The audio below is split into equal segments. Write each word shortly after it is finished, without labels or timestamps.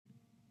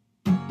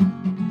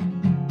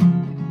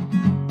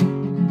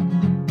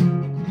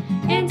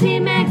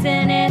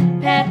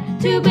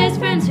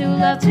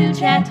love to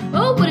chat.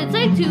 Oh, what it's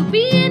like to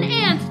be an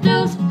ant.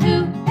 Those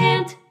who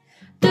ant.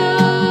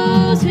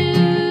 Those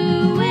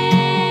who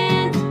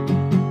ant.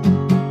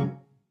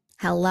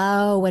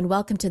 Hello, and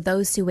welcome to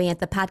Those Who Ant,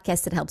 the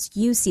podcast that helps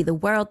you see the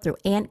world through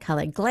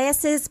ant-colored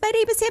glasses. My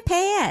name is Aunt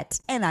Pat.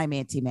 And I'm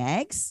Auntie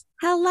Megs.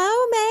 Hello,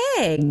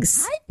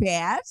 Megs. Hi,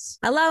 Pat.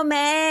 Hello,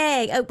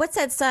 Meg. Oh, what's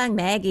that song,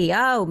 Maggie?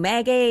 Oh,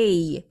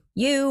 Maggie,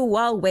 you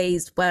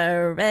always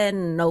were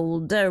an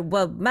older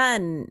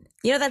woman.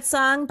 You know that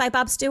song by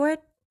Bob Stewart?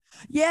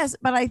 Yes,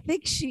 but I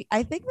think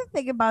the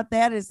thing about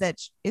that is that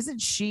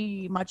isn't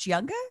she much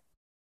younger?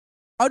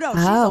 Oh, no,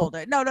 she's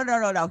older.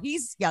 No.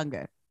 He's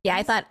younger. Yeah,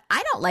 I thought,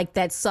 I don't like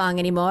that song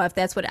anymore. If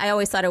that's what I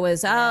always thought it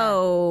was.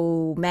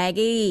 Oh,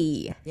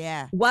 Maggie.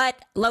 Yeah. What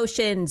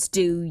lotions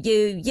do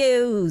you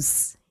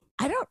use?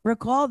 I don't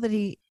recall that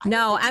he.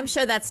 No, I'm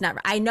sure that's not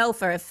right. I know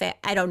for a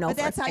fact. I don't know. But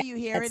that's how you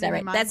hear it.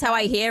 Right. That's how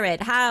I hear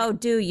it. How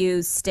do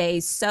you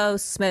stay so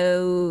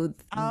smooth?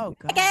 Oh,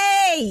 God.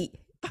 Okay.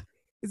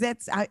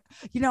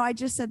 I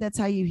just said that's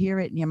how you hear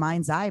it in your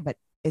mind's eye, but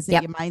is it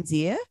your mind's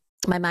ear?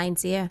 My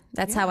mind's ear.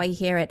 That's how I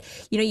hear it.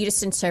 You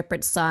just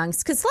interpret songs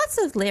because lots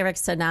of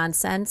lyrics are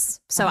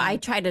nonsense. So I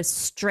try to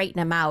straighten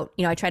them out.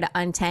 I try to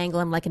untangle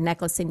them like a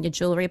necklace in your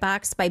jewelry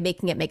box by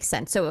making it make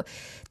sense. So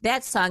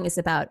that song is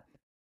about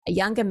a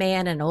younger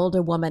man and an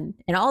older woman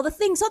and all the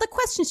things, all the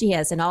questions he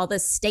has and all the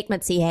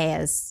statements he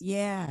has.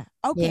 Yeah.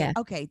 Okay. Yeah.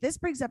 Okay. This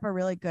brings up a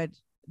really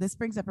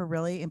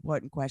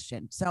important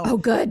question. So,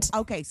 good.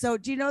 Okay. So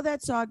do you know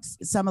that song,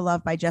 Summer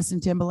Love by Justin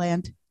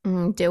Timberland?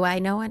 Do I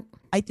know it?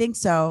 I think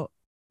so.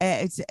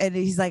 And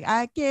he's like,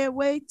 I can't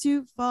wait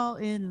to fall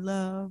in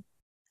love.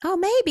 Oh,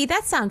 maybe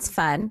that sounds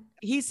fun.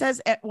 He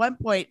says at one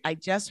point, I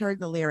just heard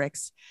the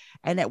lyrics.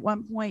 And at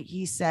one point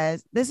he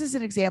says, this is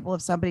an example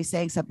of somebody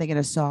saying something in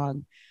a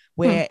song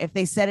where if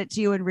they said it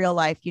to you in real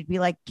life, you'd be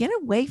like, get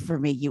away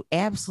from me, you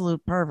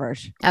absolute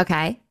pervert.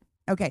 Okay.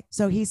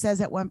 So he says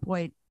at one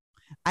point,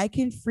 I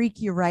can freak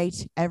you right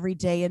every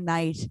day and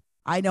night.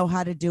 I know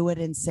how to do it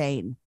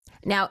insane.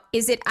 Now,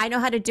 is it, I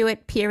know how to do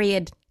it,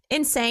 period,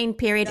 insane,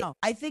 period? No,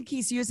 I think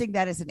he's using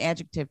that as an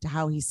adjective to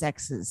how he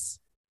sexes.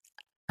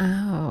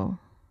 Oh.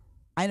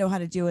 I know how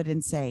to do it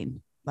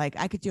insane. Like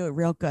I could do it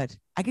real good.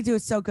 I could do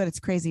it so good. It's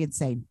crazy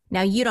insane.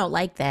 Now you don't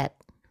like that.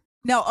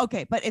 No,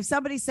 okay. But if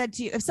somebody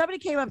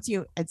came up to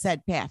you and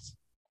said, Pat,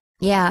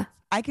 yeah,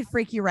 I could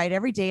freak you right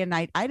every day and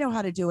night. I know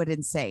how to do it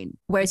insane.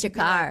 Where's your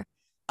car?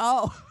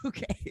 Oh,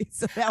 okay.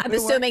 So I'm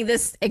assuming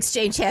this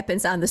exchange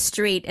happens on the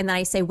street. And then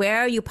I say, where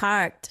are you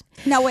parked?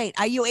 Now, wait,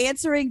 are you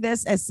answering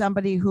this as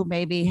somebody who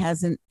maybe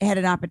hasn't had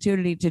an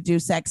opportunity to do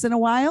sex in a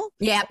while?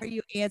 Yeah. Or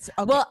you answer?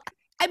 Okay. Well,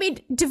 I mean,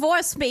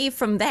 divorce me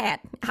from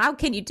that. How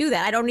can you do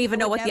that? I don't even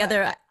know what the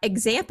other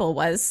example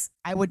was.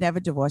 I would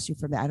never divorce you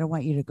from that. I don't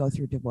want you to go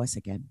through divorce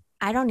again.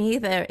 I don't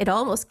either. It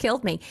almost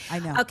killed me. I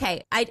know.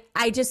 Okay.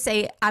 I just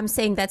say, I'm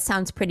saying that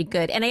sounds pretty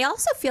good. And I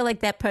also feel like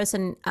that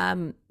person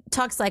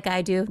talks like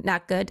I do,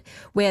 not good,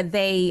 where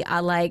they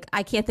are like,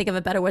 I can't think of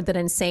a better word than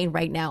insane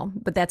right now,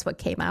 but that's what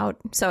came out.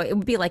 So it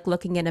would be like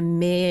looking in a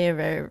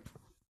mirror.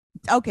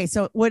 Okay,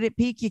 so would it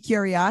pique your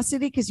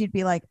curiosity? Because you'd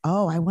be like,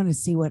 oh, I want to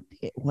see what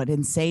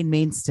insane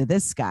means to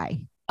this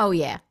guy. Oh,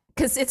 yeah,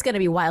 because it's going to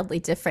be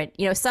wildly different.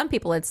 Some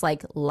people it's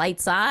like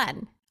lights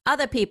on.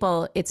 Other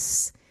people,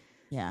 it's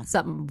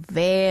something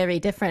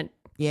very different.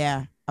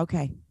 Yeah,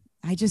 okay.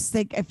 I just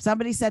think if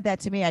somebody said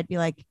that to me, I'd be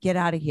like, get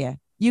out of here.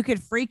 You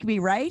could freak me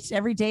right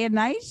every day and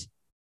night?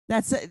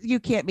 You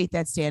can't meet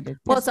that standard.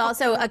 Well, it's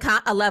also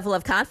a level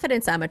of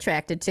confidence I'm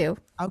attracted to.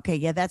 Okay,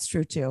 yeah, that's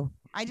true too.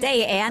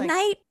 Day and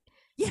night?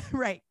 Yeah,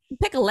 right.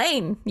 Pick a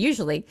lane,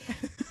 usually.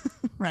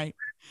 Right.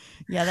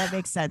 Yeah, that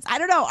makes sense. I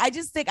don't know. I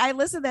just think I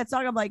listen to that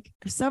song. I'm like,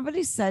 if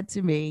somebody said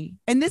to me,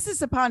 and this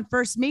is upon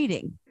first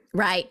meeting.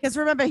 Right. Because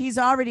remember, he's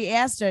already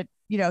asked it.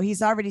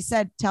 He's already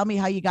said, tell me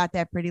how you got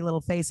that pretty little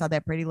face on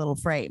that pretty little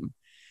frame.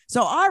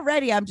 So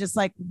already I'm just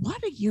like,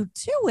 what are you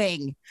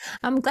doing?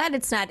 I'm glad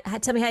it's not.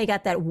 Tell me how you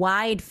got that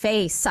wide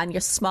face on your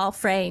small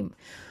frame.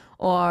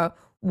 Or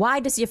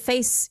why does your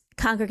face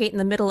congregate in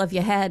the middle of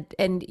your head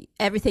and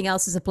everything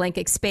else is a blank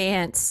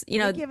expanse?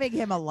 You're giving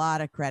him a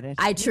lot of credit.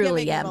 I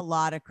truly am. Him a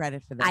lot of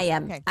credit for that. I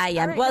am. Okay. I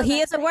am. Right, well, he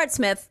is a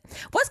wordsmith.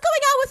 What's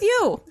going on with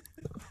you?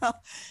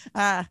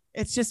 Well,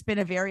 it's just been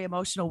a very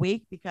emotional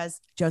week because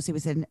Josie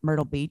was in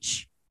Myrtle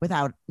Beach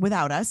without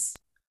us.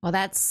 Well,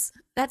 that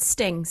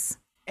stings.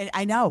 And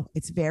I know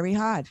it's very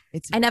hard.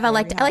 I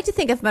like to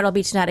think of Myrtle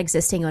Beach not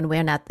existing when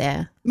we're not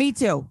there. Me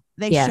too.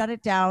 They shut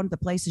it down. The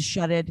place is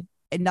shuttered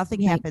and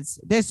nothing happens.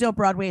 There's no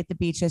Broadway at the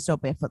beach. There's no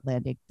Barefoot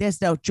Landing.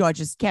 There's no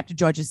Captain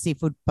George's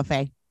Seafood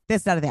Buffet.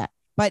 There's none of that.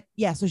 But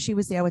yeah, so she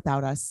was there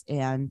without us.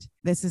 And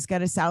this is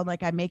going to sound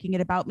like I'm making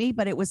it about me,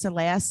 but it was the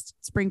last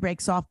spring break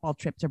softball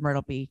trip to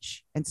Myrtle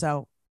Beach. And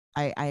so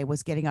I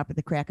was getting up at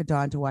the crack of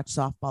dawn to watch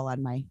softball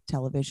on my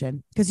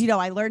television. Because,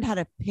 I learned how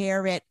to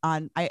pair it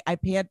on, I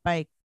paired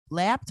my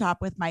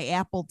laptop with my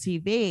Apple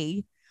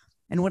TV.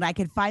 And when I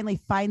could finally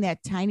find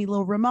that tiny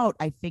little remote,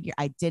 I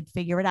did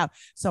figure it out.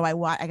 So I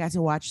got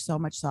to watch so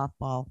much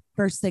softball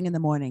first thing in the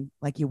morning.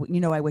 Like,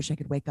 I wish I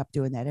could wake up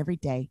doing that every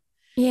day.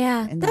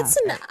 Yeah, And that's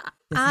an this is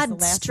the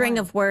odd last string one.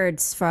 of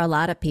words for a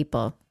lot of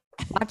people.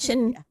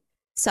 Watching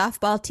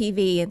softball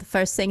TV the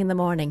first thing in the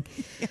morning.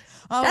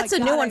 Oh That's my a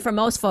new God, one for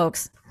most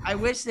folks. I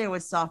wish there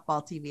was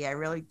softball TV. I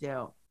really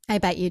do. I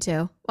bet you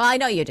do. Well, I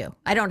know you do.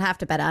 I don't have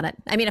to bet on it.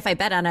 I mean, if I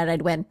bet on it,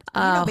 I'd win.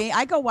 You know Oh, me.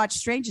 I go watch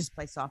strangers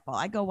play softball.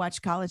 I go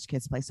watch college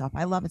kids play softball.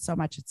 I love it so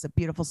much. It's a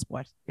beautiful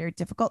sport. Very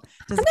difficult.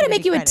 I'm going to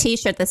make you a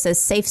T-shirt that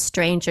says "Safe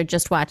Stranger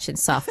Just Watching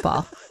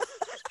Softball."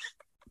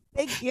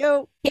 Thank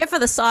you. Here for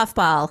the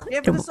softball.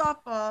 Here for the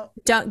softball.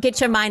 Don't get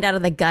your mind out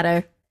of the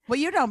gutter. Well,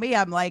 you know me.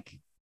 I'm like,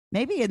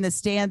 maybe in the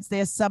stands,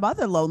 there's some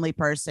other lonely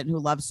person who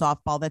loves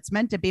softball that's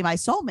meant to be my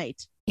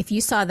soulmate. If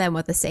you saw them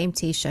with the same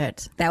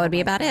T-shirt, that would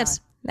be about it.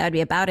 That would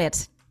be about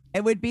it.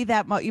 It would be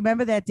that. You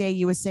remember that day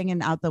you were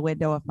singing out the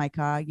window of my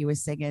car? You were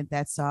singing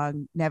that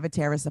song "Never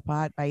Tear Us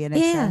Apart" by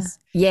NXS.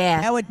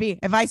 Yeah. That would be,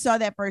 if I saw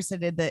that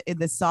person in the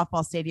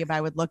softball stadium, I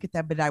would look at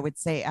them and I would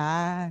say,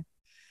 I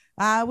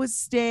was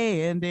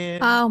standing.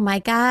 Oh my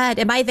God.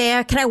 Am I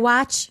there? Can I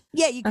watch?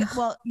 Yeah, you could,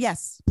 well,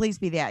 yes, please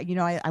be there. You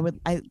know, I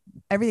would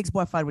everything's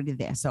more fun when you're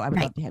there. So I would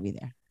love to have you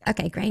there.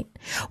 Okay, great.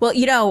 Well,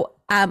 you know,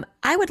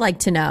 I would like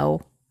to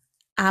know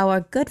our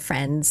good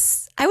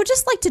friends. I would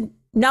just like to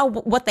know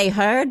what they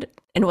heard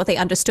and what they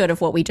understood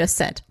of what we just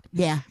said.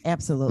 Yeah,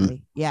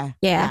 absolutely. Yeah.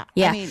 Yeah.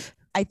 I mean,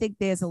 I think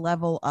there's a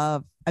level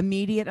of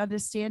immediate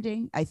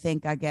understanding. I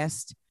think our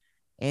guest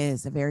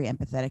is a very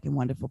empathetic and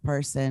wonderful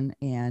person.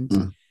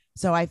 And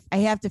so I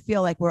have to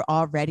feel like we're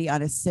already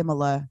on a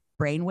similar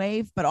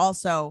brainwave, but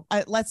also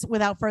let's,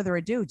 without further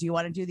ado, do you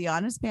want to do the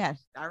honors, Pat?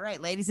 All right,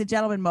 ladies and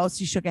gentlemen,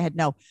 mostly shook a head.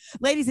 No,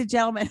 ladies and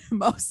gentlemen,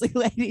 mostly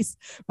ladies,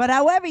 but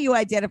however you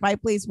identify,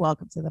 please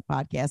welcome to the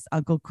podcast,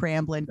 Uncle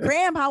Cramblin.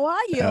 Cram, how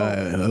are you?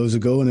 How's it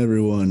going,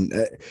 everyone?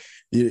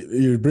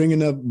 You're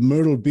bringing up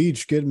Myrtle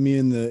Beach, getting me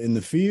in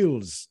the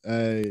fields.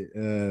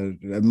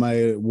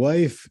 My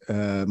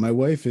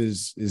wife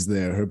is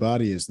there. Her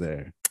body is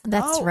there.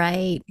 That's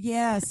right.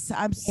 Yes,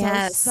 I'm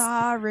so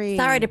sorry.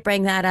 Sorry to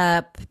bring that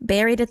up.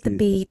 Buried at the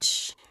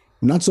beach.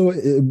 Not so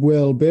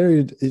well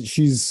buried.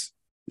 She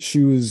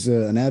was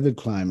an avid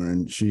climber,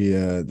 and she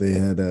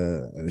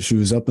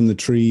was up in the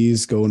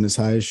trees, going as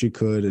high as she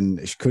could,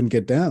 and she couldn't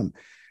get down.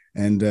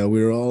 And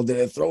we were all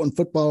there throwing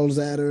footballs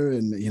at her,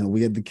 and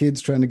we had the kids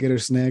trying to get her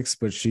snacks,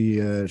 but she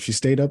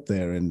stayed up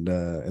there, and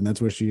that's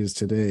where she is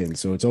today. And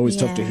so it's always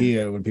tough to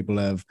hear when people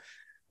have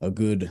a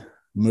good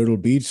Myrtle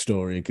Beach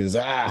story, because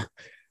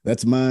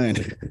that's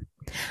mine.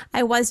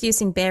 I was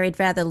using buried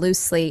rather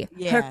loosely.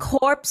 Yeah. Her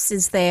corpse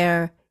is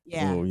there.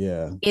 Yeah. Oh,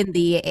 yeah. In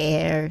the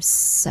air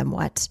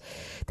somewhat.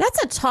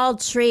 That's a tall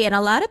tree, and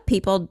a lot of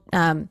people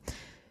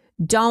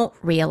don't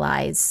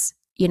realize,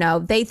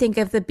 they think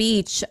of the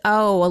beach,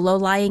 a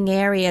low-lying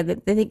area.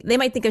 They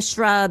might think of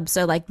shrubs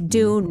or like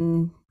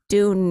dune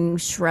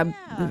shrub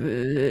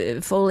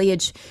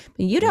foliage.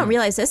 But you don't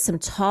realize there's some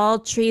tall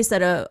trees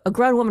that a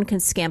grown woman can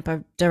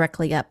scamper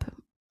directly up.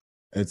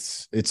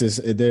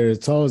 They're as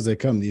tall as they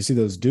come. You see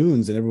those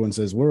dunes, and everyone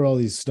says, where are all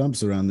these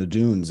stumps around the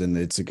dunes? And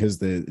it's because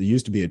there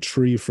used to be a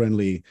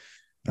tree-friendly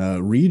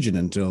region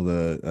until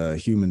the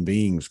human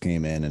beings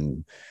came in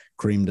and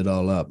creamed it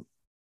all up.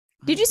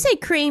 Did you say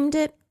creamed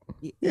it?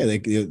 Yeah,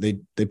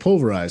 they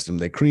pulverized them.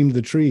 They creamed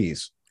the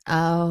trees.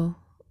 Oh.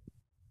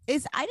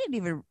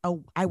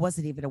 I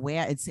wasn't even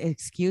aware.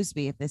 Excuse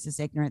me if this is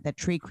ignorant, that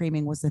tree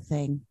creaming was a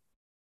thing.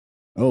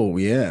 Oh,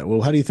 yeah. Well,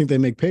 how do you think they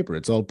make paper?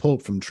 It's all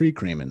pulp from tree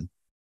creaming.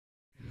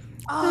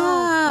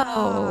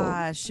 Oh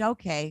gosh.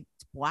 Okay.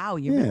 Wow,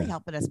 you're really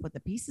helping us put the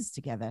pieces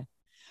together.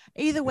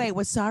 Either way,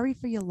 we're sorry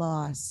for your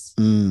loss.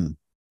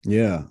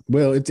 Yeah.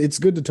 Well, it's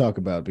good to talk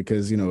about,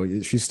 because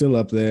she's still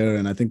up there,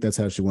 and I think that's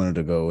how she wanted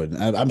to go. And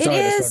I'm sorry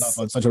to start off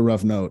on such a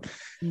rough note.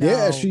 No.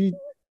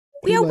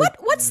 Yeah,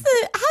 what's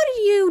how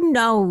do you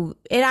know?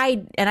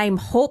 And I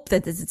hope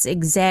that this is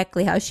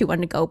exactly how she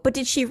wanted to go. But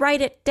did she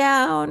write it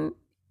down?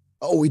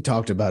 Oh, we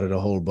talked about it a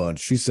whole bunch.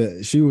 She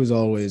said she was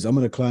always, I'm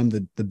going to climb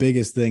the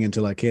biggest thing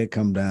until I can't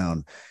come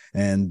down.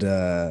 And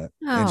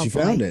she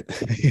found it,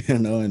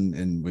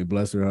 and we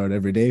bless her heart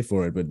every day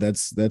for it. But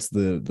that's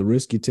the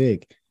risk you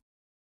take.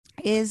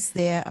 Is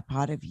there a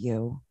part of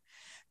you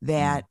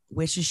that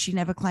wishes she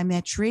never climbed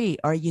that tree?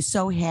 Or are you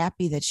so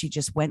happy that she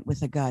just went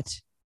with a gut?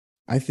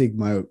 I think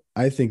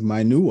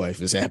my new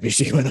wife is happy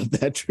she went up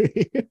that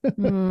tree.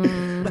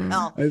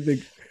 Well, I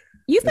think.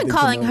 You've been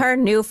calling her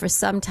new for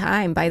some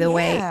time, by the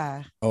way.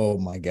 Oh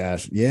my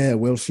gosh. Yeah.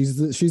 Well, she's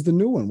the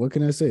new one. What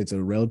can I say? It's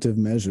a relative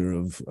measure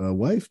of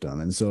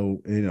wifedom. And so,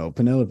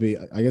 Penelope,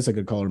 I guess I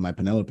could call her my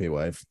Penelope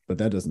wife, but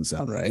that doesn't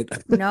sound right.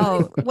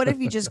 No. What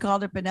if you just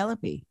called her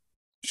Penelope?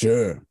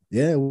 Sure.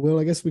 Yeah. Well,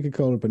 I guess we could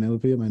call her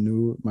Penelope, my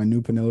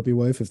new Penelope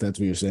wife, if that's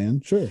what you're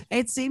saying. Sure.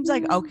 It seems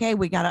like, okay,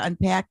 we got to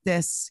unpack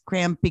this,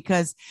 Cram,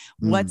 because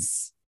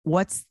what's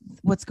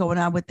going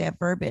on with that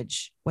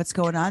verbiage? What's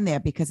going on there?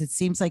 Because it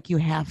seems like you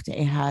have to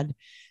add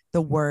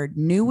the word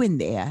new in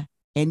there,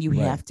 and you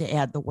have to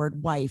add the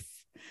word wife.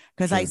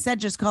 Because I said,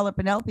 just call her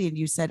Penelope, and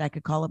you said I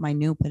could call it my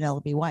new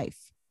Penelope wife.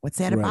 What's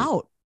that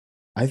about?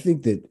 I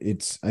think that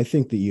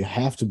you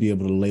have to be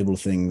able to label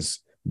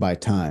things by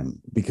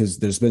time, because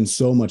there's been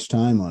so much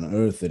time on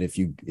Earth that if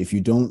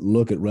you don't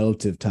look at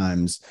relative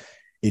times,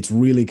 it's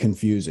really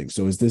confusing.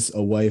 So is this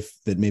a wife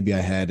that maybe I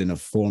had in a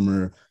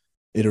former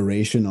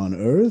iteration on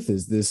Earth?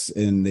 Is this?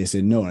 And they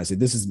say no. And I say,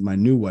 this is my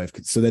new wife.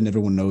 So then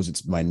everyone knows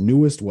it's my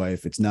newest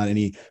wife. It's not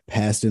any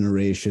past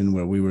iteration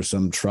where we were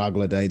some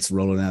troglodytes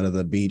rolling out of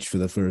the beach for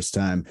the first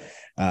time.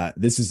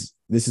 This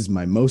is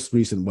my most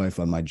recent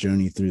wife on my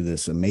journey through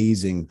this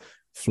amazing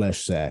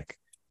flesh sack.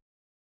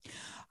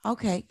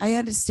 Okay, I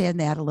understand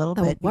that a little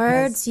The bit.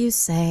 words you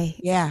say.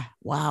 Yeah.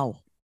 Wow.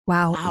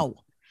 Wow.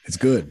 It's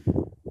good.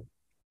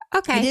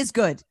 Okay. It is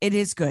good. It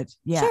is good.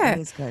 Yeah, Sure. it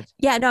is good.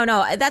 Yeah, no,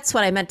 that's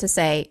what I meant to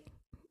say.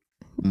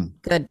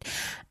 Good.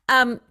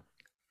 And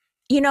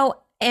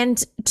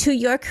to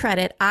your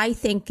credit, I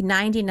think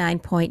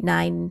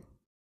 99.9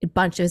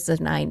 bunches of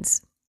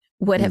nines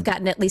would have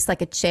gotten at least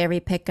like a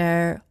cherry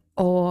picker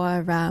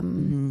or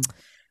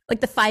like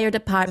the fire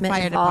department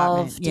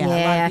involved. Yeah, a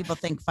lot of people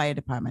think fire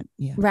department.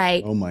 Yeah.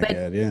 Right. Oh my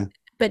God, yeah.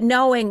 But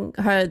knowing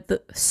her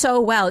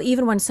so well,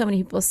 even when so many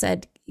people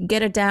said,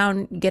 get her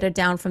down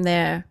from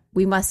there,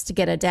 we must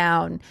get her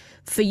down.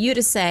 For you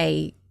to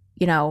say,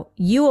 what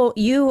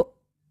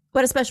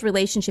a special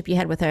relationship you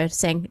had with her,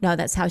 saying, no,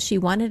 that's how she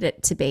wanted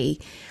it to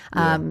be.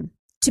 To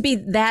be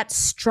that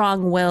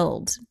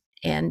strong-willed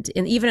and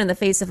even in the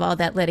face of all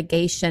that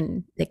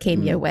litigation that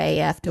came your way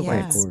afterwards.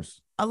 Yeah. Of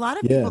course. A lot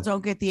of people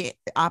don't get the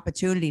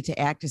opportunity to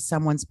act as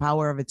someone's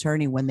power of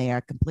attorney when they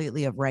are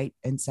completely of right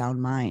and sound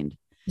mind.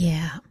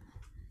 Yeah.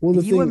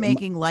 Well, You were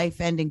making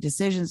life-ending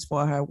decisions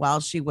for her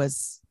while she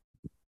was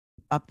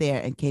up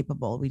there and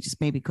capable. We just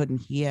maybe couldn't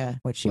hear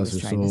what she was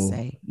trying to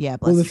say. Yeah.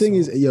 Well, the thing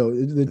is,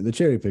 the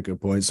cherry picker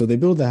point. So they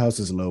build the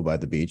houses low by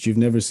the beach. You've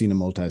never seen a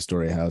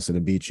multi-story house in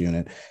a beach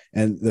unit,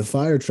 and the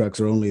fire trucks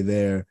are only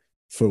there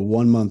for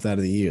 1 month out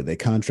of the year. They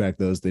contract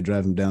those. They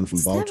drive them down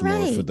from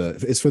Baltimore for the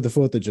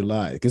 4th of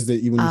July, because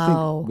when you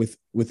think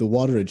with the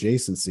water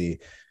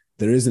adjacency,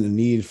 there isn't a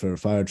need for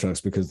fire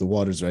trucks because the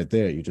water's right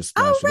there. You just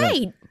splash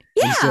it up.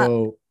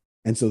 Yeah.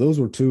 And so those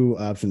were two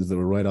options that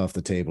were right off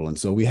the table. And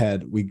so we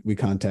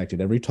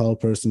contacted every tall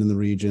person in the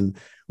region.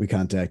 We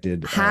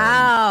contacted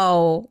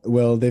well,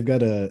 they've got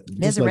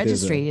there's a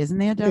registry, isn't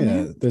there? Down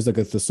there? There's like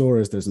a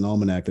thesaurus, there's an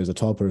almanac, there's a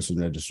tall person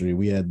registry.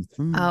 We had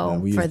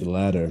we used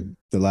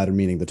the ladder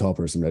meaning the tall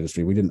person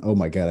registry. We didn't, oh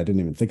my God, I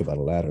didn't even think about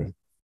a ladder.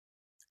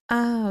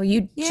 Oh,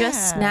 you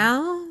just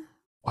now?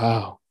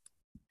 Wow.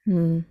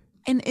 And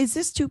is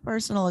this too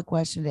personal a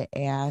question to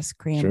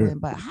ask, Cramblin? Sure.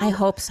 But I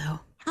hope so.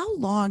 How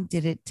long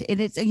did it, and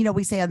it's,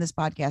 we say on this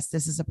podcast,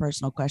 this is a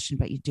personal question,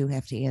 but you do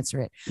have to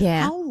answer it.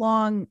 Yeah. How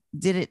long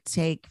did it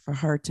take for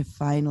her to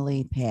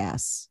finally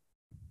pass?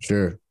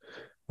 Sure.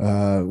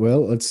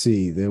 Well, let's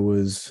see. There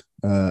was,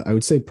 I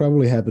would say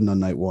probably happened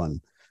on night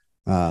one.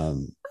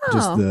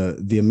 Just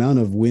the amount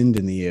of wind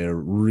in the air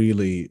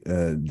really,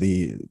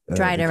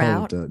 dried her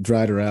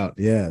out.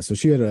 Yeah. So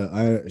she had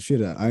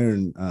an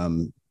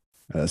iron,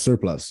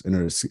 surplus in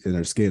her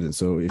skin. And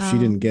so if she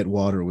didn't get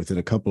water within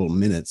a couple of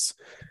minutes,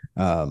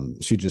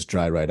 she'd just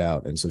dry right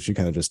out. And so she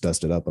kind of just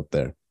dusted up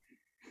there.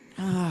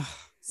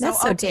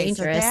 That's so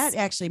dangerous. So that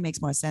actually makes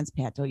more sense,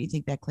 Pat. Don't you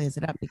think that clears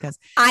it up? Because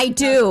I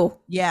do.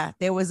 Yeah,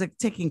 there was a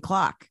ticking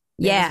clock.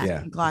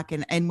 Clock,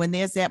 and when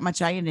there's that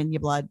much iron in your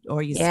blood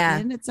or your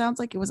skin, it sounds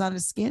like it was on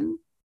his skin.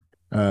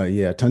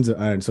 Tons of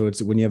iron. So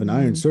it's when you have an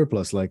iron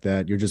surplus like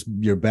that,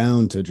 you're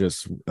bound to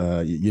just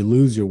you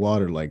lose your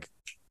water like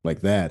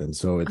that, and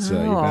so it's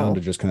you're bound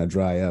to just kind of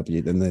dry up,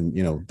 and then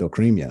they'll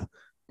cream you.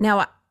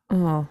 Now,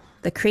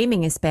 the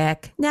creaming is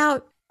back.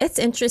 Now it's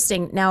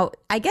interesting. Now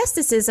I guess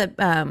this is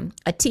a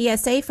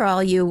TSA for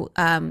all you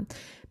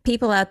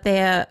people out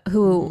there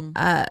who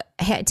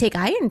take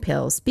iron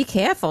pills. Be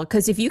careful,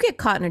 because if you get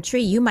caught in a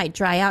tree, you might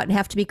dry out and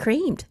have to be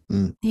creamed.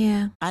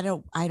 Yeah, I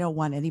don't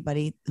want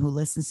anybody who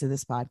listens to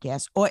this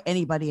podcast or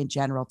anybody in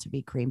general to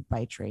be creamed by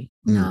a tree.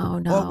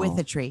 No, or with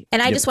a tree.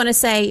 And I just want to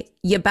say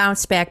you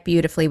bounced back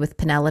beautifully with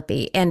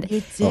Penelope, and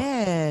you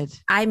did.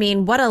 I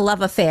mean, what a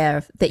love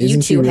affair that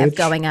you two have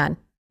going on.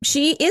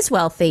 She is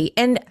wealthy,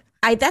 and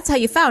that's how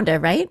you found her,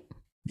 right?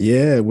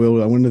 Yeah,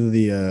 well, I went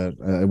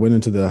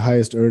into the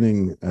highest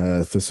earning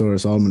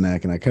thesaurus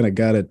almanac, and I kind of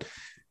got it.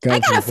 I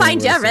gotta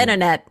find your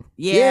internet.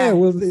 Yeah,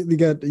 well, they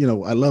got,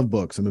 I love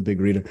books. I'm a big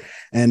reader,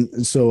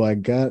 and so I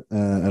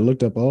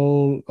looked up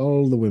all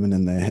the women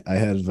in there. I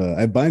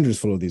have binders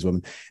full of these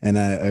women, and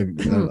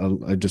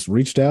I just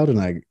reached out and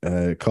I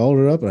called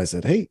her up and I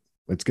said, hey,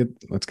 let's get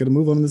a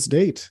move on this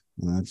date.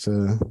 And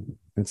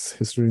that's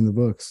history in the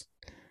books.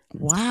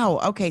 Wow.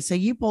 Okay, so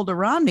you pulled a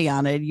Romney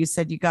on it. You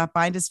said you got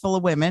binders full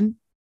of women.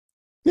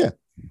 Yeah.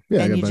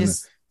 And you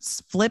just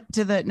flipped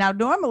to the. Now,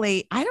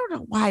 normally, I don't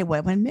know why.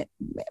 When Mitt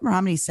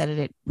Romney said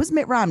it was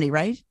Mitt Romney,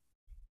 right?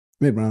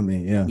 Mitt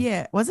Romney, yeah.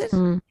 Yeah, was it?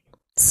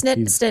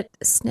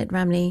 Snit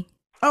Romney.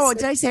 Oh,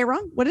 did I say it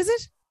wrong? What is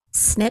it?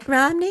 Snit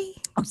Romney?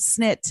 Oh,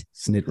 Snit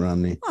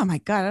Romney. Oh my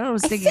God. I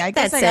was thinking, I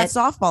guess I got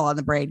softball on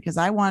the brain because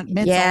I want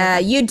Mitt. Yeah,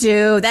 you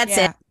do. That's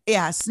it.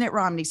 Yeah, Snit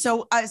Romney.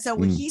 So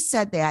when he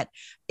said that,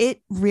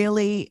 it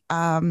really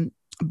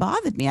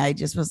bothered me. I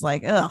just was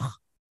like, ugh.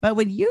 But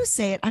when you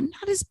say it, I'm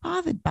not as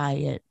bothered by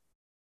it.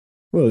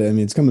 Well, I mean,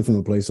 it's coming from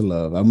a place of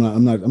love. I'm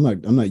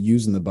not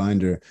using the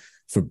binder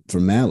for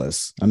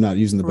malice. I'm not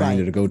using the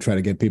binder to go try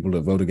to get people to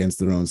vote against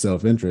their own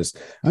self-interest.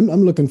 I'm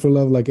looking for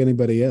love like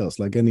anybody else,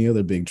 like any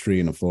other big tree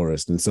in a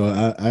forest. And so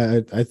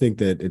I think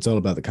that it's all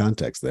about the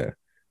context there.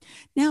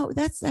 Now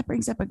that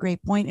brings up a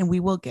great point, and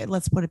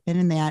let's put a pin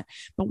in that.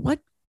 But what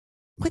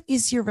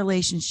is your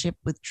relationship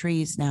with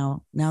trees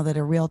now that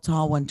a real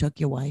tall one took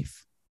your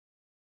wife?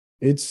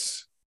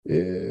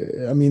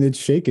 I mean, it's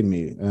shaken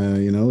me.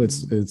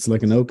 It's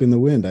like an oak in the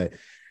wind. I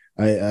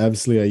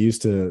obviously I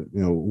used to,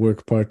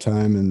 work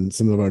part-time in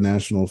some of our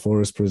national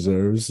forest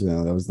preserves.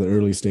 That was the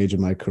early stage of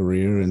my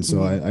career. And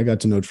so I got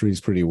to know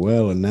trees pretty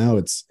well. And now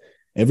it's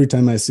every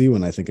time I see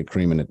one, I think a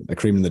cream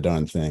in the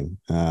darn thing.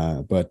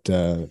 But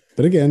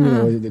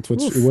again, it's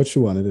what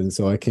you wanted. And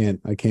so I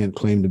can't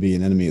claim to be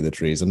an enemy of the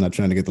trees. I'm not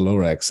trying to get the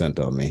Lorax sent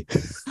on me.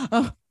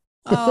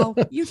 Oh,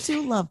 you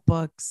too love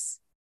books.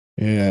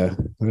 Yeah,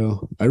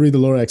 well, I read the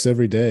Lorax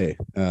every day.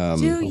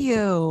 Do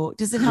you?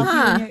 Does it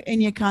help you in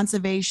your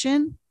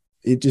conservation?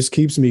 It just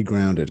keeps me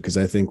grounded because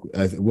I think,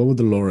 what would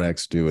the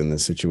Lorax do in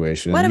this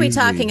situation? What are we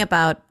talking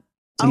about?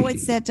 Oh,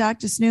 it's that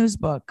Dr. Snooze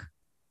book.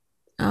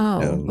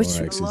 Oh, which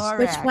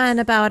one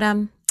about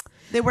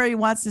where he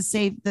wants to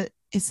save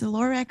is the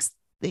Lorax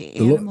the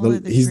animal or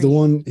the he's tree? the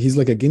one. He's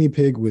like a guinea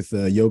pig with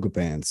yoga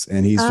pants,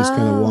 and he's just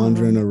kind of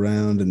wandering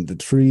around, and the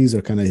trees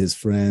are kind of his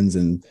friends,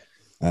 and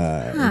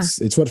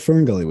it's what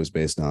Fern Gully was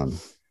based on.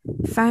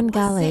 Fern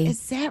Gully,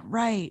 is that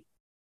right?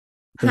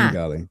 Fern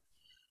Gully.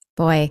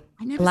 Boy,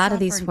 a lot of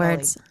these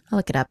words. I'll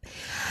look it up.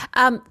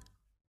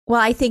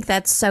 Well, I think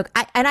that's so,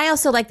 and I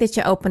also like that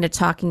you're open to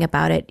talking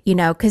about it,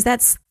 because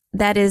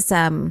that is,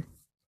 I don't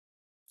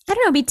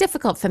know, it'd be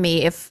difficult for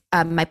me if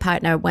my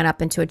partner went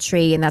up into a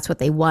tree and that's what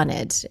they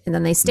wanted. And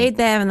then they stayed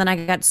there and then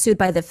I got sued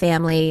by the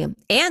family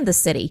and the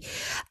city.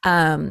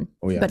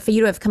 But for you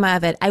to have come out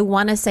of it, I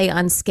want to say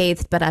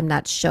unscathed, but I'm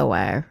not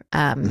sure.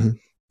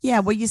 Yeah,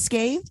 were you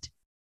scathed?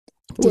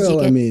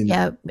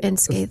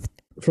 Unscathed.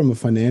 From a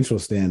financial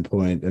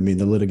standpoint, I mean,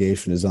 the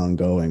litigation is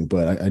ongoing,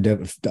 but I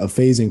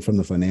phasing from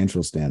the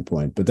financial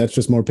standpoint, but that's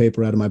just more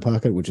paper out of my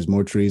pocket, which is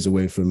more trees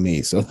away from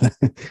me. So I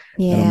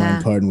don't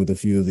mind parting with a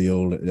few of the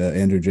old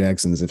Andrew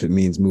Jacksons if it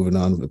means moving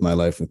on with my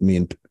life with me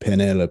and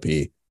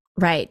Penelope.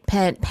 Right.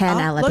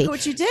 Penelope. Look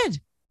what you did.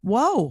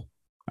 Whoa.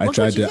 I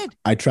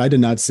tried to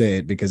not say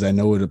it because I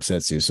know it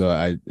upsets you. So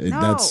I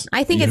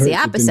think it's the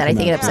opposite. I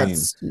think it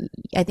upsets.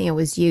 I think it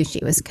was you she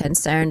was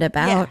concerned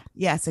about. Yeah.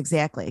 Yes,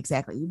 exactly.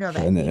 You know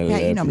that.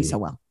 You know me so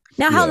well.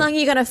 Now, how long are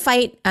you going to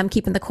fight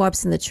keeping the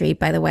corpse in the tree,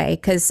 by the way?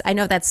 Because I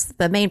know that's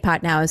the main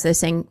part now is they're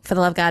saying, for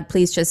the love of God,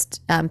 please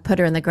just put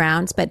her in the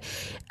ground. But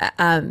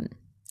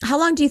how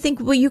long do you think,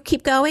 will you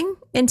keep going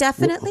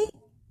indefinitely?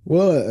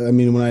 Well, I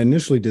mean, when I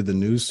initially did the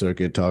news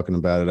circuit talking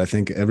about it, I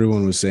think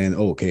everyone was saying,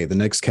 okay, the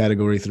next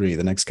category 3,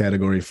 the next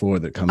category 4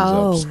 that comes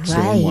up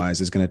storm-wise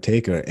is going to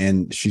take her.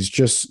 And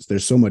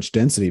there's so much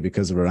density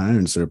because of her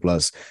iron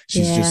surplus.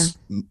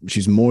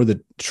 She's more the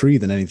tree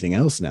than anything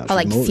else now. Oh,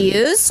 like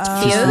fused?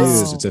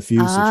 Fused. It's a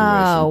fused situation.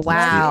 Oh,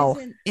 wow.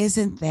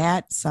 Isn't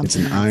that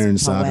something? It's an iron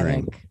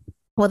soldering.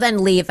 Well,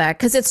 then leave her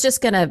because it's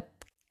just going to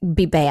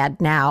be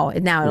bad now.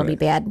 Now it'll be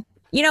bad.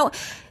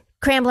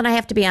 Cramblin', I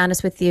have to be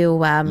honest with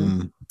you.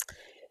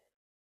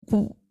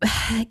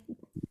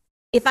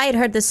 If I had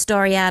heard this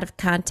story out of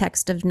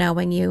context of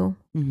knowing you,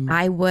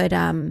 I would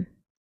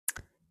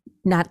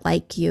not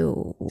like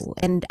you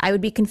and I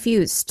would be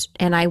confused.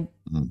 And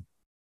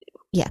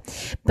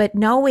but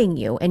knowing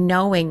you and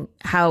knowing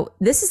how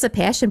this is a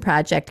passion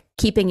project,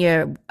 keeping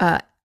your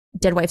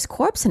dead wife's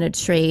corpse in a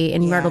tree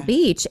in Myrtle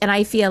Beach. And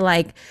I feel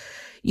like,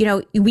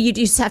 you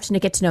just have to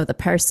get to know the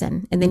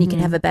person and then you can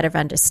have a better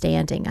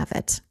understanding of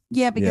it.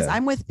 Yeah, because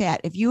I'm with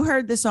Pat. If you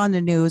heard this on the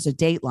news, a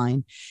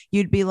Dateline,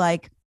 you'd be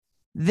like,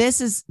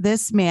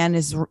 this man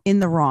is in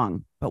the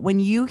wrong. But when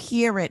you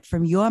hear it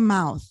from your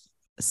mouth,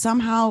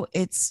 somehow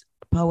it's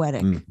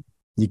poetic.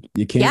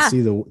 You can't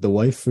see the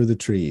wife for the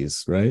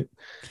trees, right?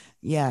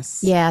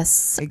 Yes,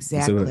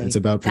 exactly. It's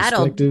about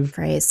perspective. That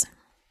phrase.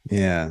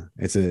 Yeah,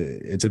 it's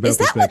about. Is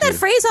that what that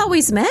phrase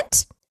always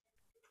meant?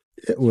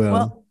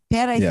 Well,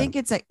 Pat, I think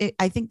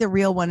I think the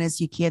real one is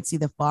you can't see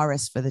the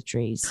forest for the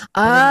trees.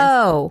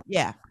 Oh,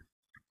 yeah.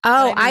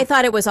 Oh, I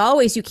thought it was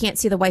always you can't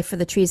see the wife for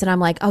the trees. And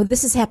I'm like, oh,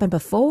 this has happened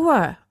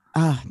before.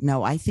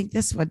 No, I think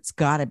this one's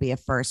got to be a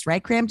first,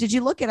 right, Cram? Did you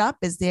look it up?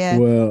 Is there?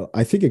 Well,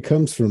 I think it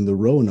comes from the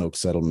Roanoke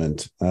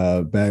settlement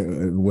back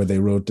where they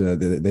wrote, they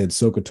had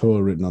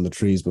Sokotoa written on the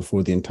trees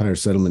before the entire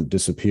settlement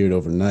disappeared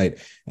overnight.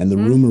 And the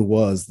rumor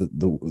was that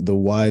the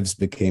wives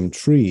became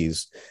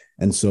trees.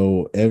 And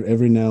so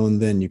every now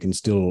and then you can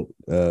still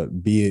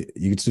be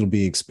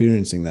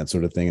experiencing that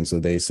sort of thing. And so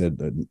they said,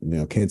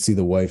 can't see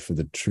the wife for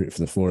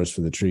the forest for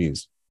the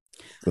trees.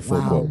 The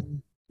full quote.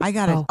 I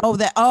got it.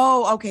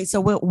 Okay. So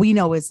what we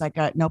know is like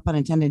a, no pun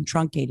intended,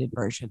 truncated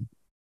version.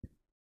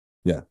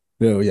 Yeah.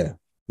 Oh yeah.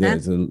 Yeah.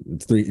 It's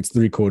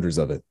 3/4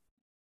 of it.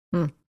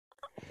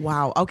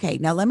 Wow. Okay.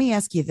 Now let me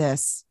ask you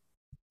this: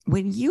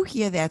 when you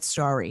hear that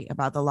story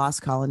about the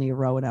lost colony of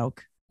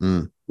Roanoke,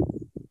 Mm.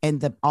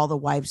 and all the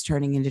wives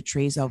turning into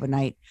trees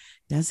overnight.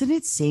 Doesn't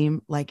it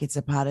seem like it's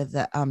a part of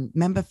the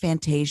remember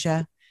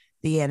Fantasia,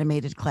 the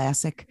animated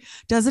classic?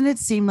 Doesn't it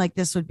seem like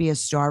this would be a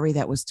story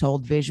that was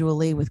told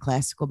visually with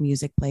classical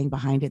music playing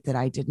behind it that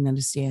I didn't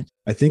understand?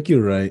 I think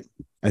you're right.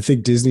 I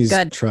think Disney's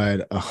Good.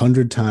 tried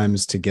 100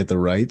 times to get the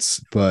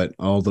rights, but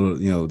all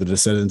the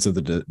descendants of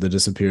the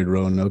disappeared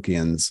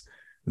Roanokeans,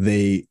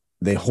 they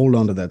hold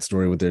on to that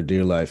story with their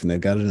dear life, and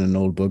they've got it in an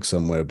old book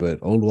somewhere. But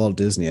old Walt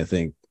Disney, I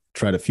think,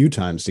 tried a few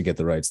times to get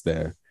the rights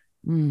there,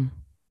 and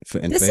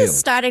This failed. is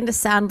starting to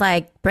sound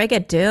like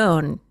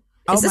Brigadoon.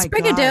 Is this my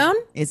God. Brigadoon?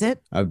 Is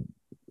it? I'm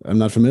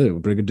not familiar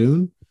with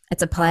Brigadoon.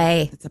 It's a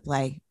play. It's a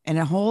play. And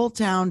a whole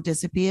town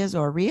disappears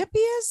or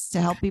reappears to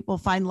help people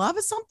find love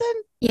or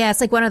something? Yeah, it's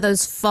like one of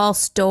those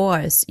false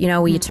doors,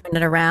 where you turn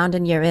it around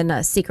and you're in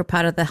a secret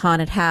part of the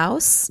haunted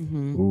house.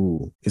 Mm-hmm.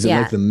 Ooh, is it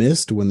Yeah. like The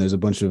Mist when there's a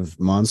bunch of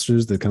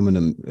monsters that come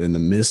in the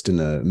mist in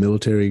a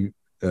military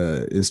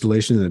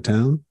installation in a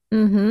town?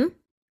 Mm-hmm.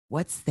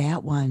 What's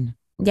that one?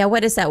 Yeah,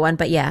 what is that one?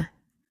 But yeah.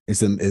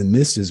 The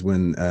mist is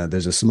when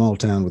there's a small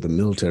town with a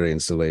military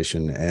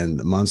installation, and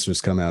the monsters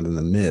come out in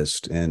the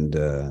mist, and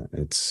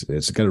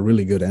it's got a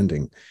really good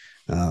ending.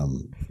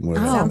 Where,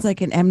 Sounds like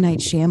an M. Night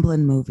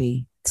Shyamalan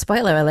movie.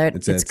 Spoiler alert.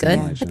 It's a good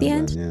Night at the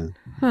end. Shyamalan,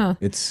 yeah. Huh.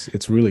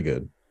 It's really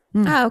good.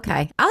 Oh,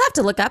 okay. I'll have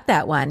to look up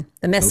that one.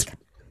 The Mist.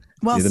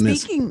 Well, Yeah, The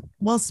Mist.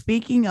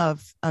 speaking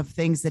of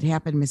things that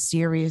happen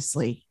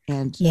mysteriously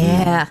and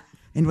Yeah.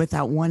 and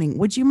without warning,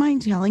 would you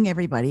mind telling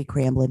everybody,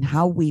 Cramblin,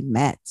 how we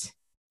met?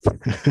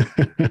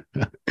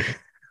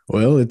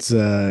 Well, it's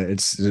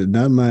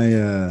not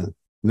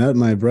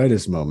my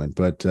brightest moment,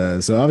 but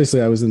so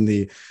obviously I was in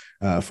the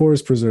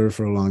forest preserve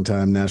for a long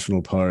time,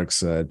 national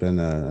parks. I'd been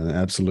an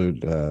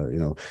absolute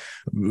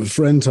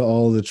friend to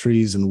all the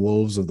trees and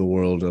wolves of the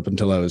world up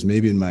until I was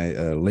maybe in my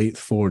late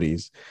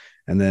 40s.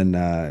 And then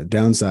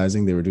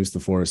downsizing, they reduced the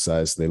forest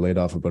size. So they laid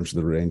off a bunch of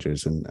the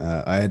rangers, and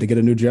I had to get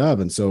a new job.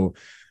 And so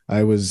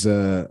I was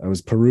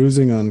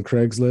perusing on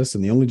Craigslist,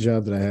 and the only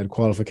job that I had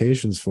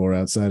qualifications for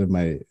outside of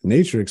my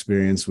nature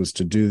experience was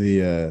to do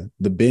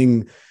the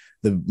Bing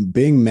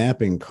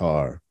mapping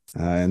car.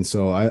 And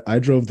so I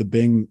drove the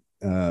Bing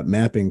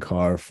mapping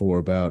car for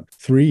about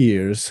 3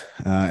 years,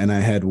 and I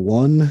had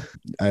one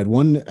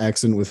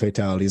accident with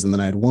fatalities, and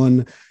then I had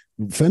one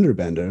fender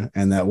bender,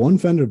 and that one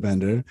fender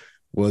bender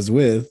was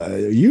with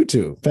you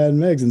two, Pat and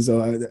Megs. And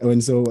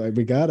so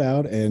we got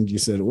out, and you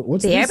said,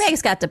 "What's The this?"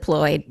 airbags got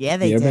deployed. Yeah,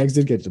 The airbags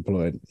did get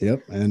deployed.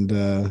 Yep. And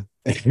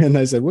and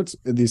I said,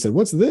 he said,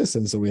 "What's this?"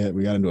 And so we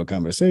got into a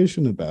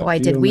conversation about. Boy,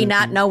 did we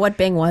not geomapping. know what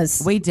Bing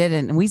was. We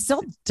didn't, and we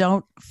still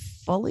don't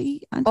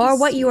fully understand. Or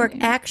what you were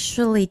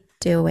actually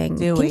doing.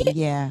 doing.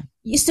 Yeah.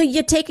 So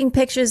you're taking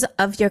pictures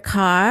of your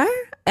car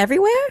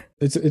everywhere?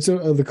 It's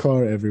the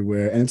car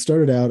everywhere. And it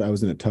started out, I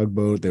was in a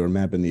tugboat. They were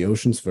mapping the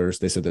oceans first.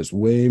 They said there's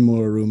way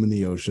more room in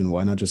the ocean.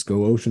 Why not just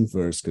go ocean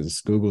first?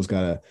 Because Google's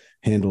got a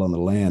handle on the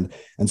land.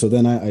 And so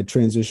then I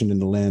transitioned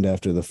into land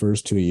after the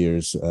first 2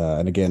 years,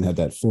 and again had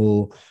that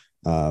full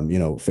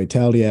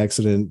fatality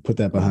accident, put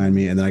that behind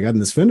me. And then I got in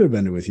this fender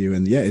bender with you.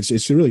 And yeah,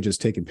 it's really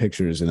just taking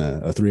pictures in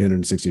a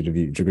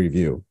 360 degree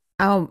view.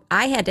 Oh,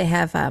 I had to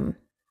have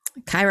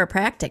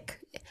chiropractic.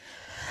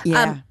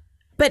 Yeah.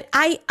 But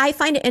I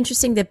find it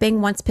interesting that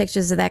Bing wants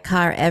pictures of that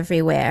car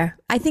everywhere.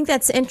 I think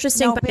that's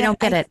interesting, No, but I don't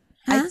get it.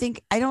 Huh?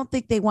 I don't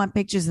think they want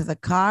pictures of the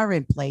car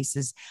in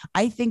places.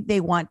 I think they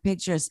want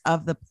pictures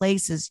of the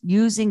places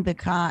using the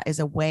car as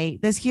a way.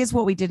 Here's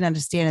what we didn't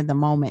understand in the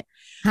moment.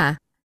 Huh.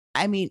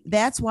 I mean,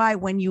 that's why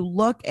when you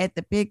look at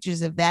the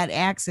pictures of that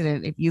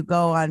accident, if you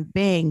go on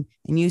Bing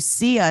and you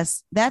see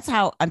us, that's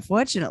how,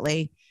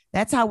 unfortunately,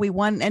 that's how we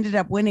ended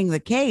up winning the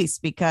case,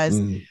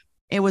 because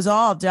it was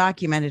all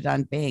documented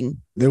on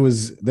Bing. It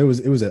was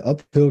an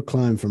uphill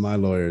climb for my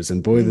lawyers,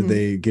 and boy, did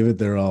they give it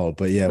their all.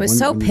 But yeah, It was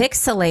so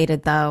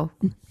pixelated, though.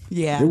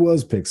 Yeah. it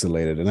was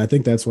pixelated, and I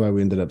think that's why we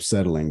ended up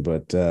settling.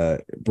 But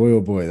boy, oh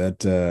boy,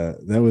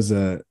 that was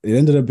it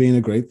ended up being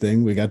a great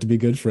thing. We got to be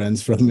good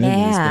friends from it.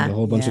 Yeah. We spent a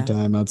whole bunch of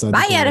time outside.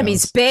 My the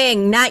enemy's courthouse.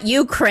 Bing, not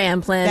you,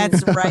 Cramplin.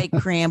 That's right,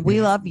 Cram.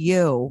 We love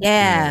you.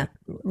 yeah.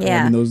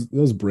 I mean,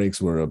 those breaks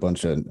were a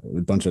bunch of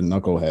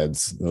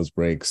knuckleheads. Those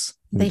breaks.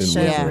 They Didn't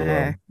sure work very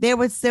were.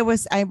 well. There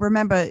was, I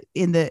remember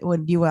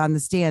when you were on the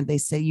stand, they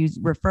say you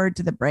referred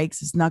to the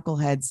brakes as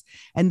knuckleheads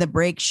and the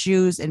brake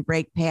shoes and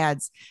brake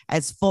pads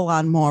as full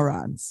on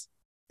morons.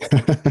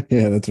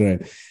 Yeah, that's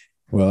right.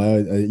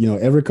 Well,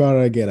 every car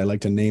I get, I like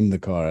to name the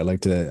car. I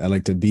like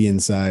to be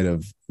inside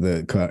of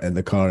the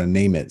car and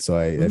name it. So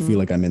I feel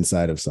like I'm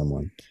inside of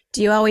someone.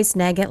 Do you always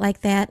nag it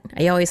like that?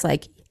 Are you always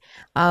like,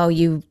 oh,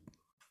 you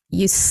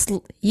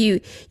whore,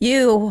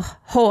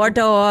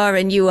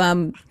 and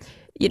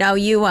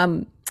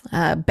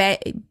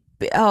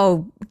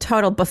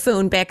total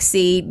buffoon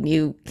backseat,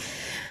 you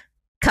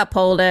cup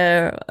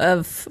holder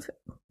of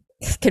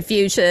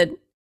confusion.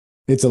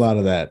 It's a lot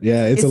of that.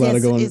 Yeah, it's a lot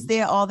of going. Is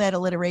there all that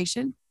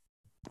alliteration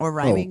or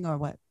rhyming or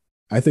what?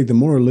 I think the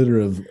more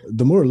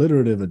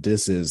alliterative a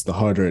diss is, the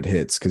harder it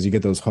hits because you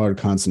get those hard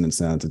consonant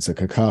sounds. It's a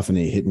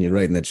cacophony hitting you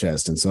right in the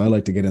chest. And so I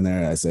like to get in there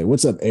and I say,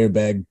 "What's up,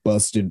 airbag,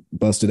 busted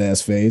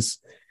ass face?"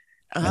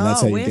 And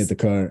that's how you get the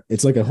car.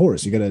 It's like a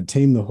horse. You got to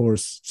tame the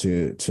horse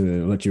to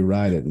let you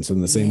ride it. And so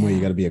in the same way, you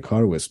got to be a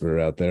car whisperer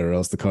out there, or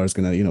else the car's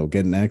gonna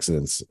get in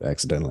accidents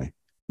accidentally.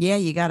 Yeah,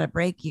 you got to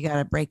break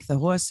the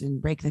horse and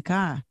break the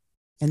car,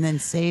 and then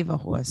save a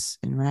horse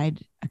and ride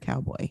a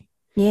cowboy.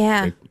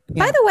 Yeah.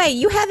 By the way,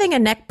 you having a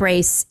neck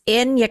brace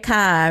in your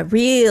car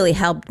really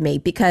helped me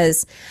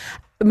because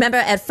remember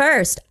at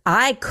first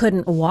I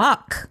couldn't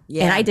walk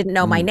and I didn't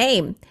know my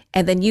name.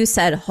 And then you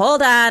said,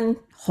 hold on,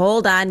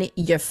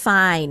 you're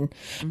fine.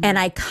 And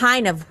I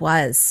kind of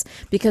was,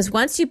 because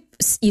once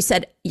you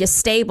said you're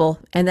stable,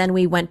 and then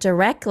we went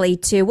directly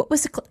to, what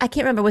was it? I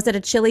can't remember. Was it a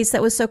Chili's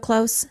that was so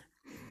close?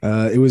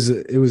 It was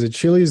a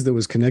Chili's that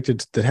was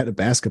connected that had a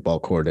basketball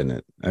court in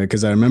it.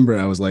 Because I remember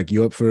I was like,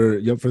 "You up for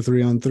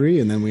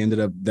 3-on-3?" And then we ended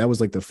up. That was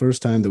like the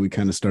first time that we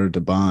kind of started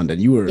to bond.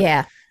 And you were,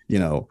 I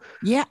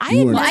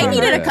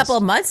needed a couple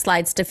of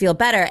mudslides to feel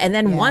better, and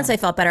then once I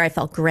felt better, I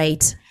felt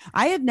great.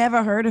 I had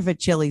never heard of a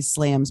Chili's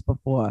Slams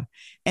before,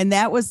 and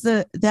that was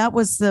the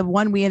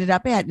one we ended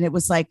up at, and it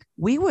was like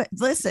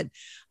listen.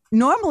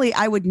 Normally,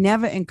 I would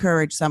never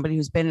encourage somebody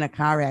who's been in a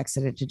car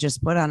accident to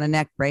just put on a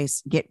neck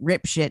brace, get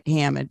rip shit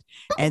hammered,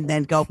 and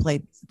then go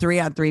play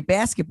 3-on-3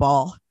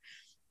 basketball.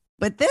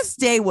 But this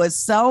day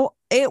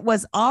it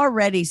was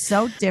already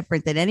so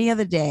different than any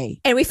other day.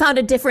 And we found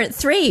a different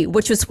 3,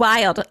 which was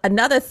wild.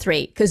 Another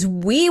 3, because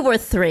we were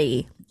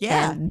 3.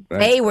 Yeah.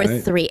 They were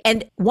 3.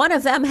 And one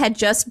of them had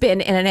just been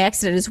in an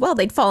accident as well.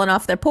 They'd fallen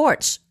off their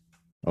porch.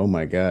 Oh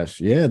my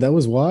gosh. Yeah, that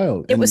was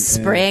wild. It was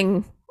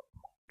spring.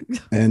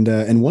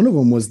 And one of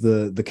them was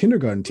the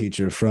kindergarten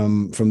teacher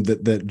from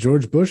that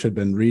George Bush had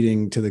been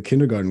reading to the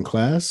kindergarten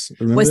class.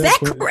 Remember was that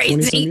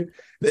crazy?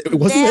 That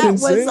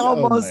was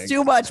almost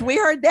too much. We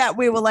heard that.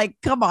 We were like,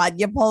 come on,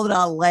 you're pulling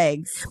on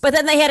legs. But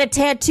then they had a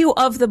tattoo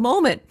of the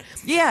moment.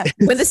 Yeah.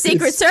 When the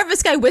Secret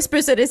Service guy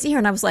whispers in his ear.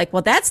 And I was like,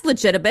 well, that's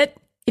legitimate.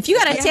 If you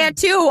got a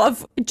tattoo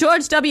of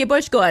George W.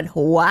 Bush going,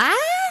 what?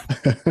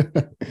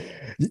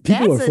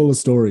 People are full of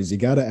stories. You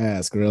got to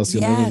ask, or else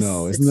you'll never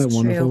know. Isn't that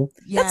wonderful?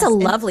 Yes. That's a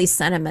lovely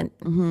sentiment.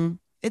 Mm-hmm.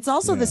 It's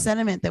also the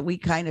sentiment that we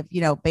kind of,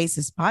 base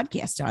this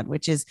podcast on,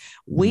 which is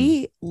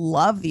we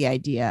love the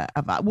idea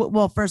of,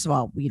 well, first of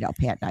all,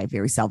 Pat and I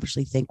very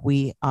selfishly think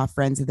we are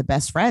friends of the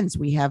best friends.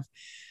 We have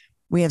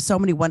so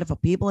many wonderful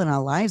people in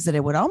our lives that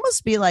it would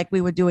almost be like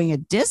we were doing a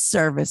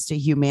disservice to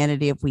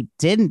humanity if we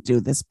didn't do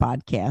this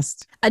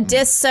podcast. A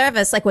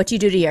disservice, like what you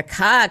do to your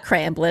car,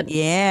 Cramblin.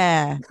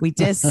 Yeah, we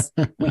diss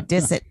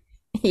it.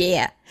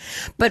 Yeah,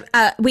 but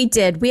we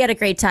had a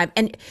great time.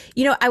 And,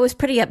 I was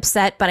pretty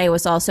upset, but I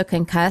was also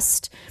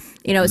concussed,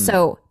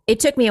 so it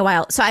took me a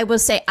while. So I will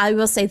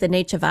say the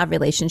nature of our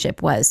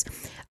relationship was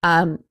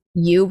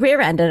you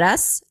rear-ended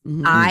us.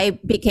 Mm-hmm. I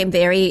became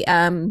very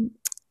hurt.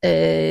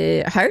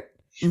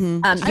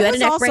 Mm-hmm. I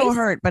was also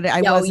hurt, but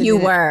I wasn't. You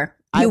were.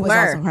 I was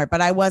also hurt, but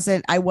I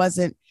wasn't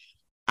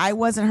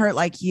hurt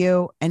like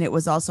you. And it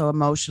was also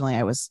emotionally,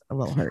 I was a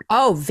little hurt.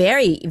 Oh,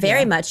 very,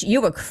 very much.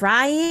 You were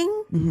crying.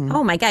 Mm-hmm.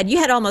 Oh my God. You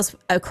had almost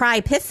a cry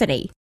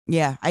epiphany.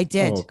 Yeah, I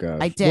did. Oh, gosh.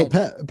 I did.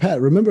 Well, Pat,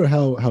 remember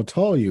how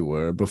tall you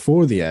were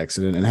before the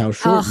accident and how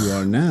short you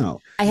are now.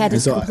 I had to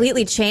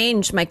completely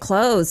change my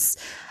clothes.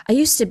 I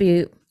used to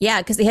be,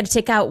 because they had to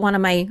take out two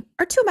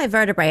of my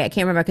vertebrae. I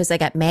can't remember because they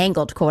got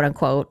mangled, quote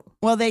unquote.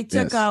 Well, they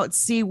took out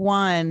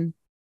C1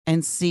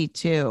 and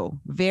C2,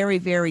 very,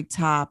 very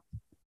top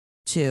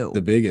 2.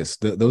 The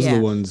biggest. Those are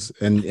the ones.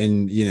 And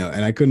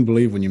I couldn't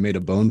believe when you made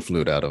a bone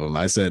flute out of them.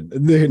 I said,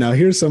 now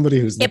here's somebody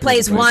who's. It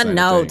plays one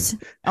note.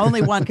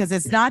 Only one, because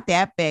it's not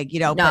that big,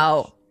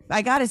 No.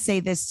 I got to say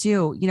this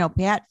too.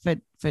 Pat, for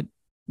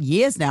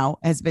years now,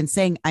 has been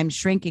saying, I'm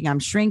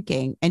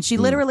shrinking. And she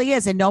literally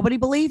is. And nobody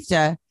believed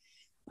her.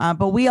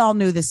 But we all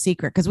knew the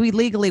secret because we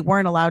legally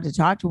weren't allowed to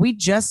talk. We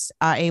just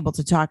are able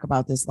to talk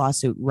about this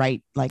lawsuit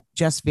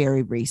just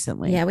very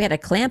recently. Yeah, we had a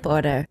clamp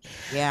order.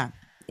 Yeah.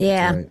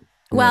 Right.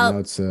 Well, now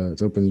it's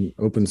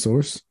open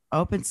source.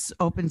 Open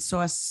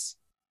source.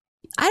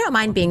 I don't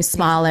mind being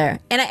smaller,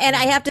 and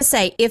I have to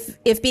say,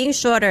 if being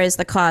shorter is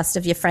the cost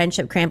of your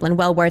friendship, Cramblin,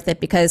 well worth it.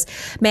 Because,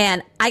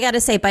 man, I got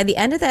to say, by the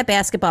end of that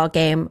basketball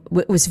game,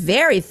 it was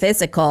very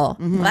physical.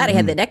 Mm-hmm. Glad I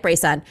had the neck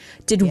brace on.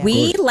 Did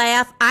we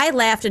laugh? I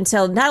laughed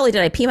until not only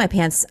did I pee my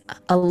pants,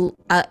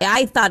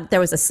 I thought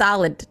there was a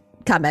solid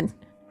coming.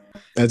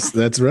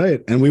 That's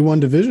right, and we won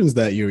divisions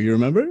that year. You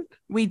remember?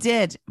 We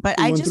did, but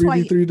we I won just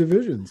want 3v3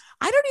 divisions.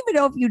 I don't even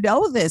know if you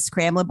know this,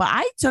 Cramlin, but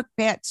I took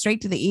Pat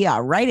straight to the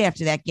ER right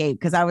after that game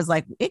because I was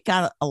like, it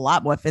got a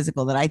lot more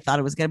physical than I thought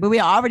it was going to. But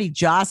we already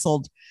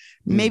jostled.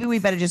 Maybe we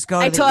better just go.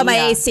 I tore my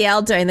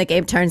ACL during the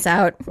game. Turns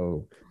out.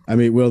 Oh, I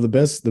mean, well, the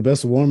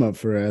best warm up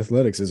for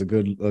athletics is a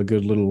good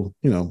little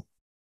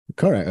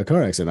car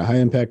accident, a high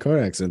impact car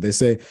accident. They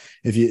say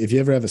if you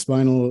ever have a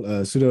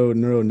spinal pseudo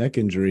neuro neck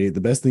injury,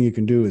 the best thing you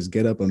can do is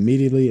get up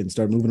immediately and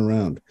start moving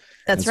around.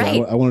 That's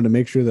right. I wanted to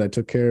make sure that I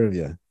took care of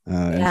you.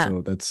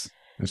 And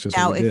so That's just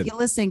Now, what we if did. you're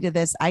listening to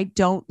this, I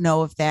don't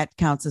know if that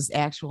counts as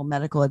actual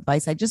medical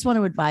advice. I just want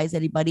to advise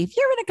anybody, if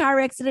you're in a car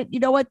accident,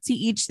 you know what, to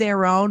each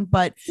their own,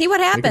 but See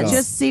what it happens. off.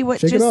 just see what,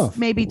 Shake it just off.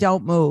 maybe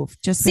don't move.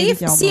 Just See maybe if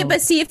don't see, move.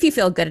 but see if you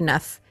feel good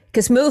enough.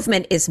 Because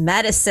movement is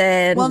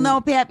medicine. Well, no,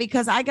 Pat,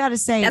 because I got to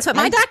say, That's what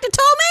my doctor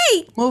told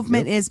me.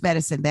 movement is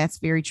medicine. That's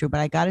very true. But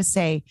I got to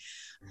say,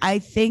 I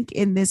think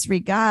in this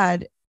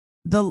regard,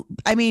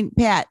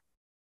 Pat,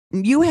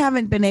 you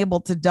haven't been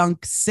able to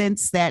dunk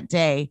since that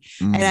day.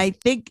 Mm. And I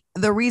think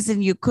the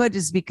reason you could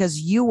is because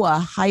you were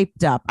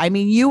hyped up. I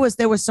mean,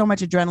 there was so much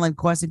adrenaline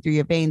coursing through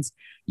your veins.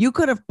 You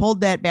could have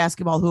pulled that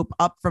basketball hoop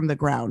up from the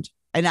ground.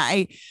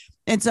 And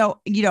so,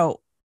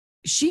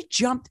 she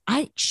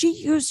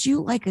used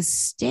you like a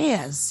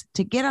stairs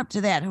to get up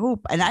to that hoop.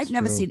 And I've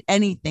never seen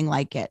anything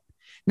like it.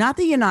 Not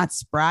that you're not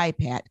spry,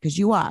 Pat, because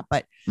you are,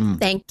 but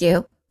Thank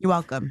you. you're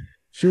welcome.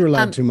 She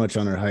relied too much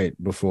on her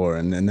height before,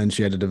 and then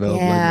she had to develop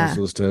leg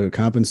muscles to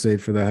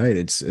compensate for the height.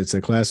 It's a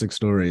classic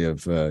story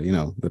of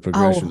the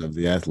progression of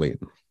the athlete.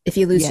 If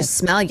you lose your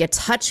smell, your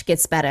touch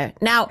gets better.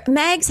 Now,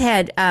 Mags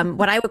had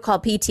what I would call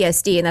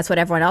PTSD, and that's what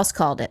everyone else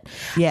called it.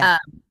 Yeah.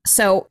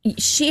 So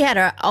she had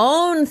her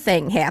own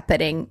thing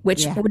happening,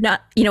 which would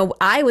not,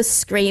 I was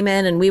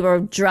screaming and we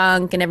were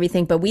drunk and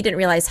everything, but we didn't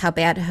realize how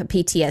bad her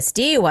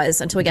PTSD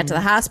was until we got to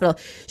the hospital.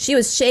 She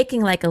was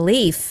shaking like a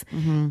leaf.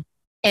 Mm-hmm.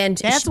 And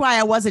that's why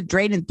I wasn't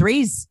draining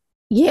threes.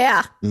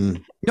 Yeah.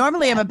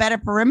 Normally I'm a better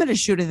perimeter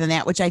shooter than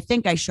that, which I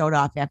think I showed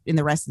off in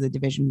the rest of the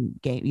division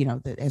game,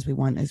 as we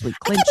clinched. I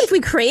can't believe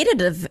we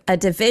created a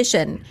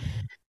division.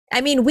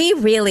 I mean, we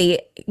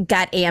really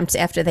got amped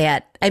after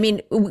that. I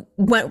mean, we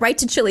went right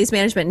to Chili's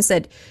management and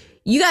said,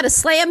 you got a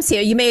slams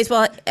here. You may as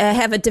well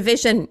have a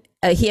division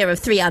here of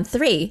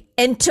 3-on-3.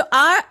 And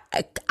I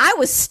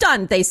was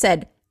stunned. They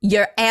said,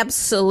 you're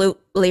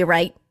absolutely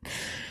right.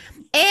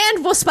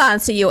 And we'll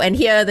sponsor you. And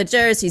here are the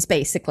jerseys,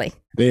 basically.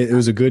 It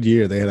was a good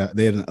year. They had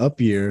an up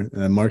year.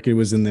 Market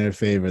was in their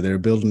favor. They were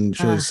building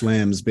Chili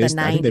slams. I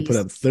think they put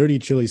up 30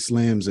 Chili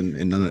slams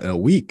in a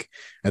week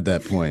at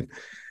that point.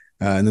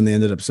 And then they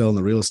ended up selling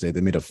the real estate.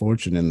 They made a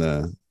fortune in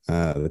the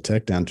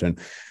tech downturn.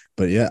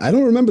 But yeah, I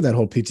don't remember that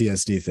whole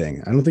PTSD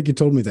thing. I don't think you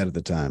told me that at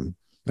the time.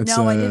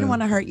 No, I didn't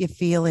want to hurt your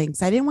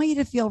feelings. I didn't want you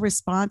to feel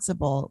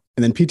responsible.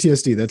 that's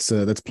PTSD. That's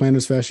plantar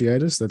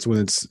fasciitis. That's when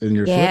it's in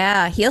your foot.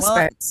 Yeah, heel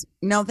spurts.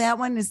 No, that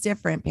one is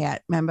different,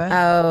 Pat. Remember?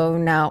 Oh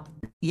no.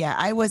 Yeah,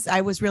 I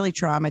was really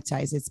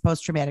traumatized. It's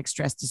post-traumatic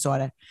stress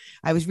disorder.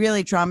 I was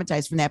really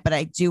traumatized from that, but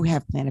I do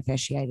have plantar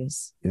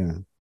fasciitis. Yeah.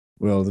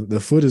 Well, the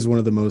foot is one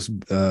of the most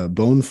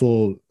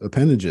boneful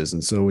appendages,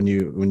 and so when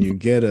you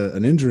get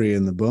an injury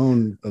in the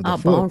bone of the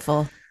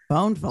foot,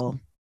 boneful.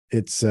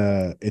 It's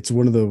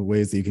one of the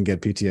ways that you can get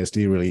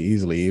PTSD really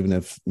easily, even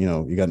if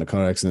you got in a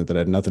car accident that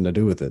had nothing to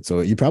do with it. So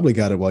you probably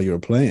got it while you were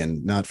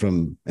playing, not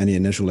from any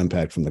initial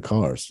impact from the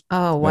cars.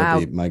 Oh wow,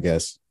 that'd be my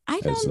guess. I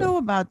don't know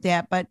about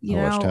that, but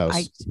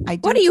I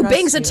what are you,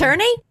 Bing's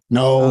attorney?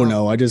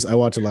 No, I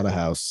watch a lot of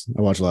House.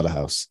 Well, I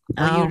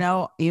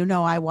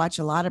watch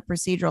a lot of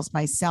procedurals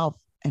myself,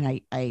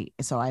 and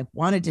so I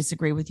want to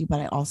disagree with you,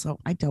 but I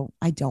don't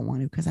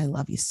want to because I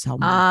love you so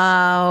much.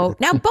 Oh,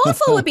 now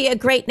Boneful would be a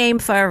great name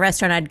for a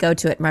restaurant I'd go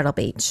to at Myrtle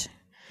Beach.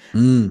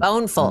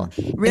 Boneful,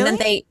 really? And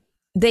then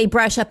they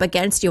brush up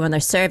against you when they're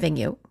serving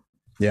you.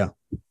 Yeah,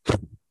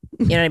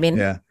 you know what I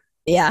mean.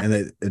 Yeah,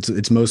 and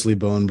it's mostly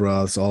bone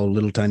broths, all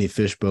little tiny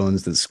fish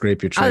bones that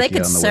scrape your trachea. They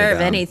could serve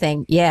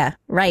anything. Yeah,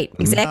 right.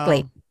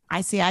 Exactly.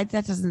 I see. That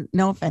doesn't.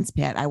 No offense,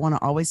 Pat. I want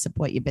to always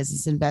support your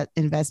business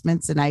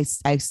investments, and I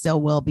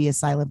still will be a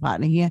silent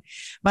partner here.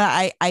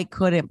 But I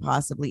couldn't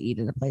possibly eat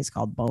at a place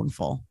called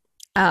Boneful.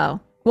 Oh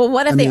well,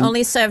 what if they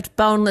only served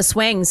boneless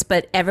wings,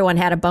 but everyone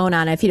had a bone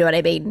on it? If you know what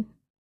I mean.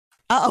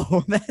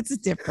 Oh, that's a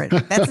different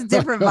vibe. That's a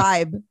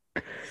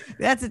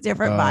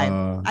different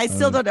vibe. I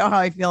still don't know how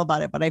I feel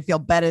about it, but I feel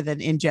better than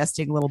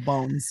ingesting little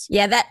bones.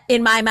 Yeah, that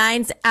in my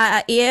mind's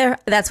ear,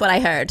 that's what I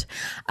heard.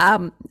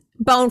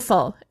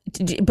 Boneful,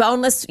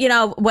 boneless,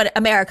 what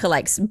America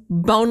likes.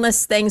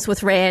 Boneless things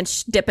with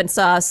ranch, dip and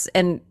sauce,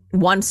 and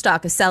one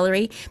stalk of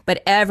celery.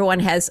 But everyone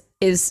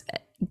is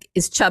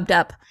chubbed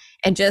up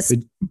and just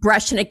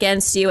brushing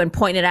against you and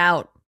pointing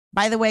out.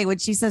 By the way, when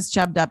she says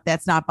chubbed up,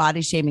 that's not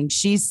body shaming.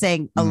 She's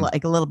saying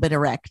like a little bit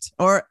erect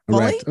or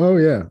fully. Erect. Oh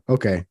yeah,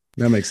 okay.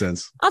 That makes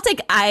sense. I'll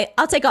take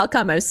all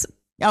comers.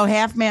 Oh,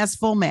 half mass,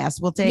 full mass.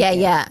 We'll take it.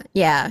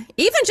 Yeah.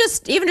 Even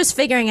just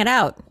figuring it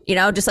out,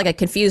 just like a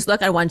confused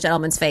look on one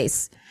gentleman's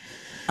face.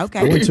 Okay.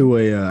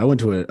 I went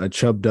to a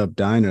chubbed up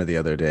diner the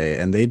other day,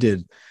 and they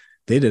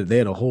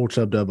had a whole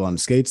chubbed up on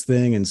skates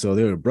thing, and so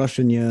they were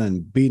brushing you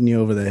and beating you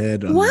over the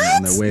head on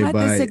their way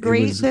by.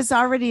 This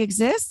already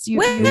exists.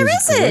 Where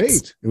is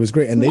it? It was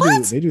great, and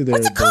they do their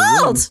what's it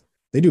called?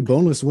 They do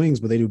boneless wings,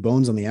 but they do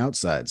bones on the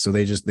outside. So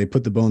they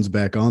put the bones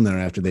back on there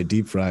after they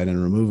deep fry it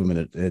and remove them,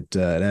 and it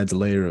adds a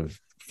layer of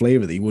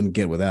flavor that you wouldn't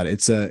get without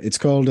it. It's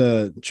called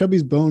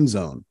Chubby's Bone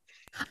Zone.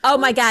 Oh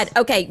my God.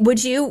 Okay.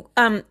 Would you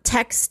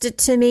text it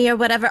to me or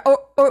whatever?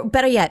 Or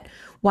better yet,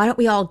 why don't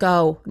we all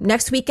go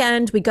next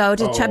weekend? We go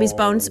to Chubby's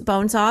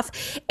Bones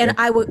Off, and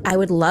I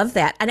would love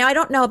that. I know I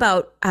don't know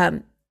about.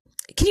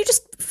 Can you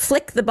just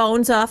flick the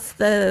bones off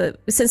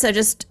since they're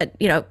just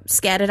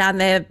scattered on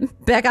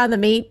back on the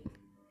meat?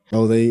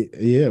 Oh, they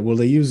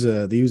use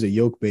a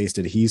yolk-based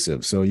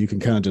adhesive, so you can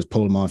kind of just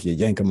pull them off. You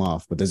yank them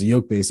off, but there's a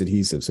yolk-based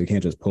adhesive, so you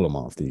can't just pull them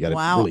off. You got to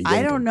really yank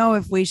I don't know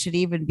if we should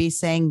even be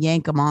saying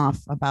yank them off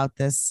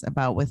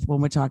when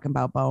we're talking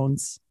about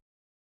bones.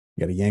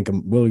 You got to yank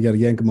them. Well, you got to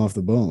yank them off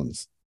the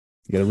bones.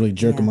 You got to really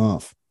jerk them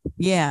off.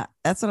 Yeah,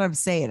 that's what I'm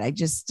saying. I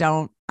just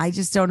don't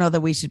know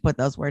that we should put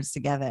those words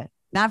together.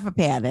 Not for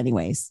Pat,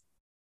 anyways.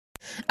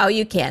 Oh,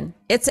 you can.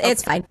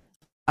 It's fine.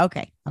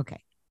 Okay.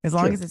 As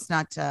long as it's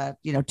not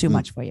too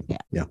much for you,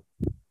 Pat. Yeah.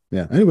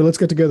 Anyway, let's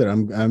get together.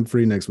 I'm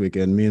free next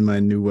weekend. Me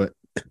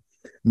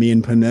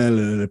and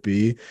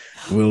Penelope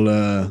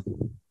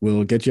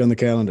will get you on the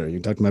calendar. You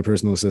can talk to my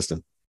personal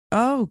assistant.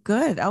 Oh,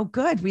 good.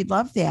 We'd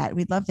love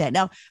that.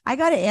 Now, I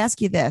got to ask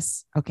you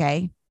this,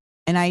 okay?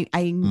 And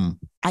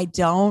I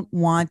don't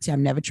want to.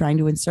 I'm never trying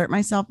to insert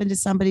myself into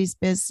somebody's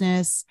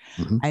business.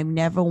 Mm-hmm. I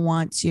never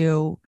want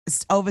to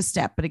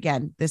overstep. But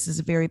again, this is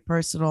a very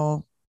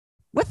personal.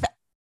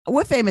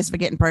 We're famous for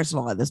getting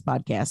personal on this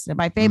podcast. And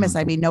by famous,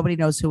 I mean nobody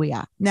knows who we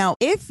are. Now,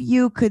 if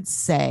you could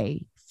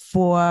say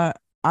for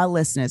our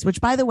listeners, which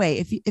by the way,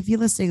 if you're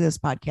listening to this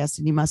podcast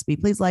and you must be,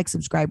 please like,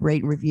 subscribe,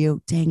 rate, and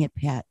review. Dang it,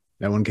 Pat.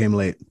 That one came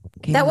late.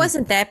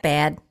 Wasn't that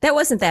bad.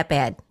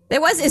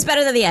 It's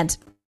better than the end.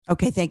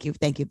 Okay, thank you.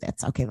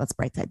 That's okay. Let's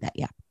bright side that.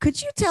 Yeah. Could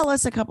you tell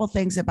us a couple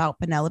things about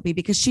Penelope?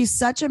 Because she's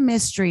such a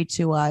mystery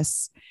to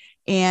us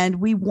and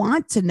we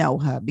want to know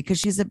her because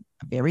she's a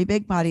very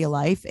big body of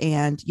life.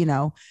 And,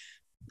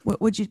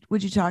 would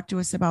you talk to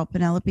us about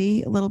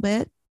Penelope a little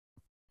bit?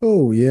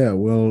 Oh yeah,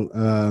 well,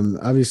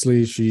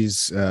 obviously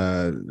she's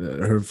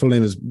her full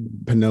name is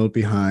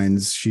Penelope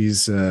Hines.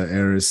 She's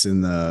heiress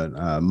in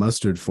the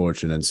mustard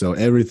fortune, and so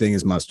everything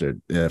is mustard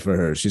for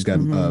her. She's got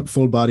a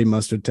full body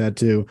mustard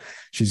tattoo.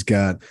 She's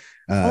got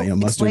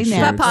mustard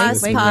shirts.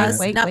 Pause.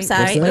 Wait. No,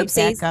 sorry.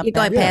 Oopsies. You're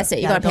going past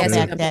it. You're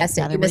going past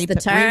it. You missed the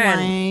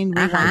turn.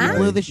 Rewind. You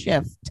blew the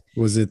shift.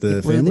 Was it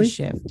the family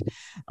shift?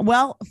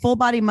 Well, full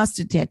body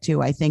mustard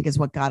tattoo, I think, is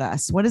what got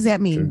us. What does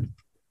that mean? Sure.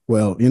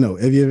 Well,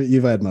 if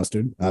you've had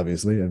mustard,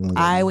 obviously. We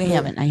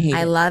haven't. I hate it.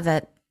 I love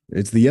it.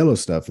 It's the yellow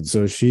stuff, and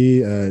so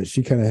she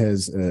kind of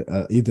has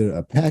either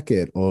a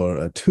packet or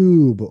a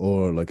tube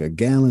or like a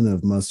gallon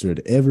of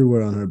mustard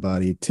everywhere on her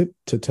body, tip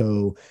to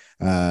toe.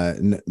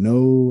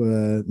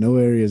 No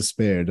areas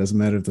spared. Doesn't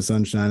matter if the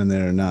sun's shining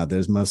there or not.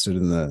 There's mustard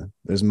in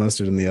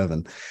the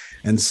oven,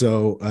 and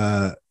so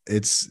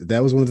that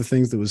was one of the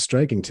things that was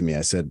striking to me.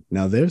 I said,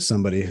 now there's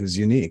somebody who's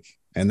unique.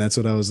 And that's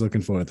what I was looking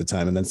for at the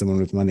time. And then someone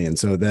with money. And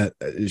so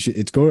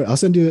it's gorgeous. I'll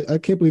send you, I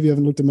can't believe you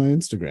haven't looked at my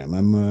Instagram.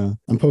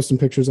 I'm posting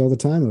pictures all the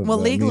time.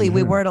 Legally,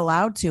 we weren't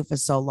allowed to for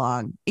so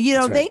long.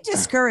 They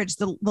discouraged,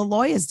 the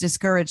lawyers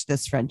discouraged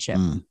this friendship.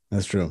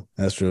 That's true.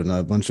 No,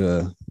 a bunch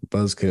of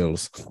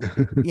buzzkills.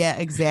 Yeah,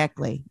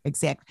 exactly.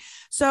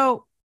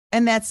 So,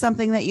 and that's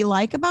something that you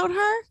like about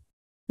her?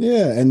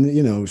 Yeah.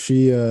 And,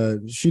 she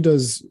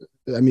does.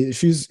 I mean,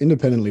 she's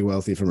independently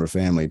wealthy from her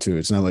family too.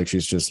 It's not like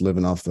she's just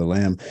living off the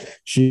lamb.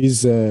 She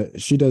does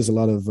a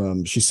lot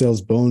of she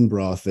sells bone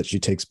broth that she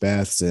takes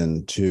baths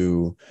in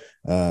to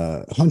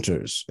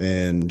hunters.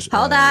 And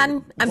hold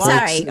on, I'm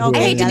sorry. I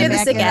hate to do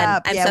this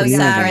again. I'm so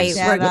sorry.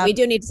 We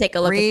do need to take a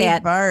look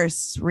at that.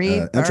 Reverse.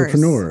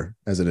 Entrepreneur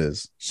as it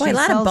is. Boy, a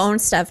lot of bone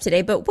stuff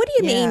today. But what do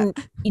you mean?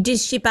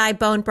 Does she buy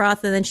bone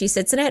broth and then she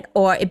sits in it,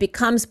 or it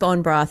becomes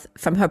bone broth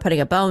from her putting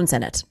her bones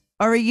in it?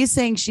 Or are you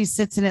saying she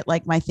sits in it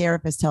like my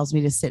therapist tells me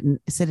to sit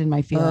in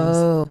my feelings?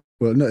 Oh.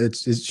 Well, no,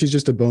 she's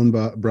just a bone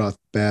broth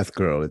bath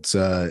girl. It's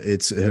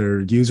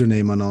her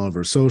username on all of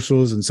her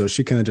socials, and so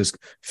she kind of just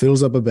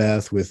fills up a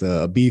bath with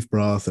a beef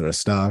broth or a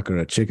stock or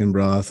a chicken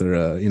broth or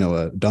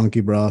a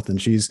donkey broth,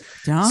 and she's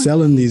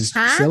selling these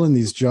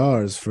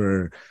jars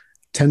for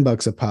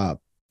 $10 a pop,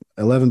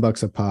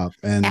 $11 a pop,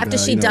 and after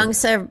she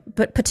dunks her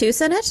patus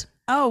in it.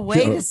 Oh,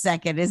 wait a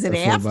second, is it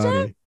after?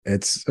 Body.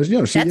 It's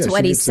that's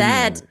what he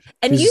said.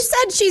 And you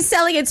said she's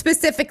selling it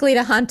specifically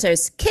to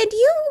hunters. Can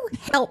you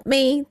help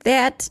me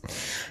that?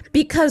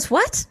 Because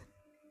what?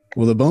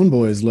 Well, the Bone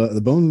Boys,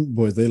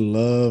 they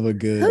love a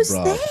good Who's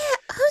broth. that?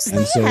 Who's and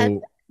that?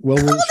 So, well,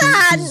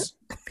 Hold on.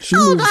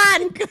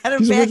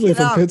 She's originally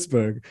from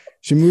Pittsburgh.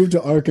 She moved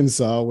to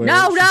Arkansas. Where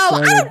I don't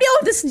know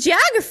this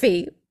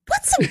geography.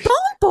 What's a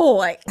Bone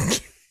Boy?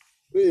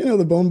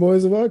 The Bone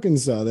Boys of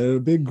Arkansas. They're a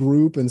big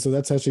group, and so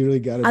that's how she really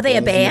got it. Are they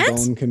a band? In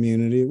the bone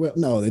community. Well,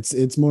 no,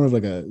 it's more of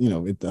like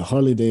the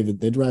Harley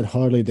David. They'd ride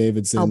Harley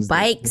Davidsons. Oh,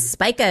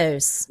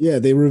 bikers. Yeah,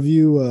 they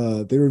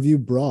review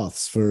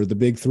broths for the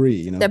big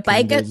three. The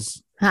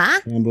bikers,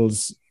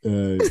 Campbell's,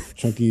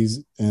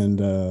 Chunky's, and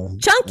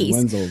Chunky's.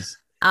 And Wenzel's.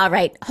 All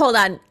right, hold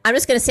on. I'm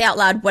just going to say out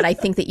loud what I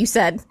think that you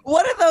said.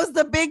 What are those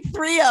the big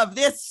three of?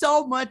 There's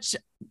so much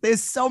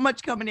There's so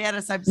much coming at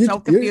us. I'm You- so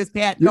confused,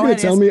 Pat. You're Go gonna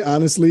ahead. tell me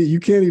honestly, you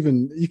can't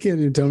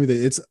even tell me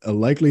that it's a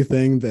likely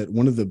thing that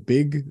one of the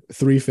big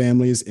three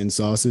families in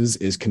sauces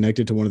is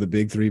connected to one of the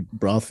big three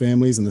broth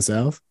families in the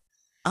South.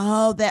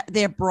 Oh, that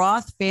they're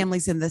broth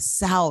families in the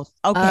South.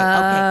 Okay.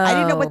 I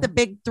didn't know what the Oh.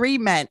 big three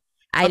meant.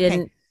 I Okay.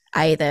 didn't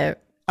either.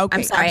 Okay.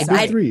 I'm sorry. The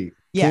big three.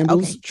 Yeah,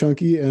 Campbell's, okay.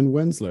 Chunky, and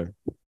Wensler.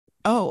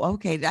 Oh,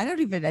 okay. I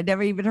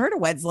never even heard of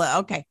Wedsler.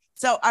 Okay.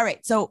 So, all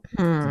right. So,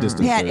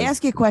 Distant Pat, third.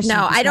 ask your question.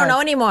 No, I don't know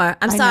anymore.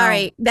 I'm I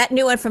sorry. That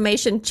new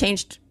information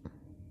changed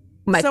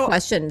my So,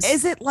 questions.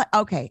 Is it like,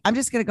 okay, I'm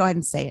just going to go ahead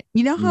and say it.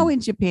 You know how in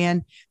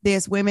Japan,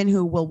 there's women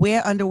who will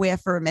wear underwear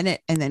for a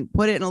minute and then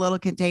put it in a little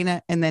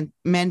container and then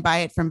men buy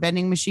it from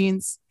vending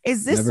machines?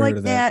 Is this Never heard like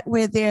of that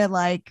where they're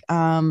like,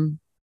 kind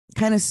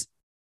of,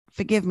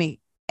 forgive me,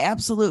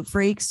 absolute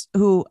freaks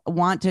who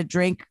want to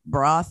drink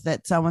broth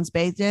that someone's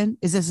bathed in?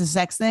 Is this a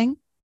sex thing?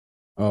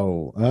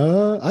 Oh,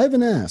 I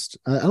haven't asked.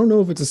 I don't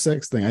know if it's a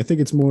sex thing. I think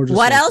it's more just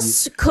what like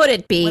else could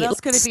it be? What else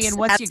could it be? And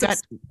what's your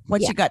gut?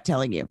 What's yeah. your gut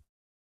telling you?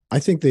 I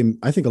think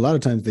a lot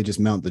of times they just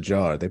mount the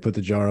jar. They put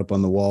the jar up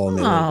on the wall and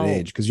they let Oh. it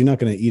age because you're not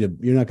going to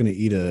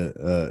eat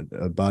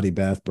a body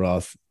bath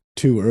broth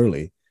too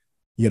early.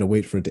 You got to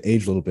wait for it to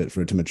age a little bit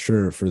for it to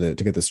mature to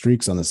get the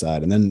streaks on the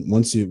side. And then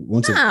once it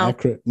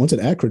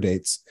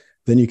accredates,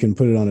 then you can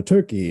put it on a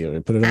turkey or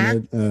put it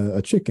on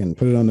a chicken,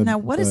 put it on a Now,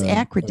 what is a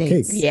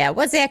accredates? cake. Yeah,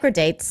 what's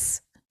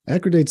acrodates?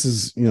 Accredates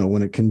is,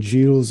 when it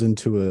congeals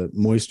into a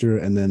moisture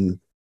and then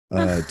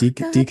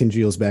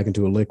decongeals back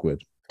into a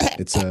liquid.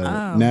 It's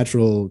a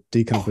natural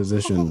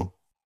decomposition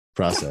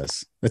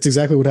process. That's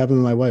exactly what happened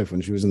to my wife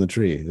when she was in the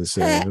tree.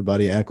 Her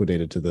body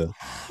acclimated to the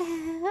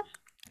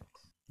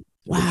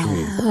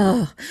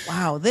Wow.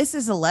 Wow. This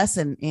is a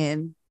lesson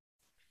in,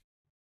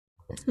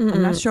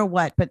 I'm not sure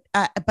what, but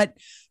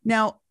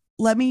now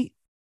let me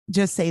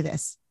just say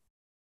this.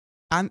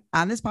 On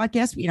this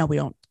podcast, we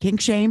don't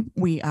kink shame.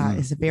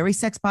 It's a very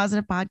sex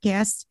positive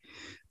podcast.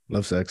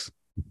 Love sex.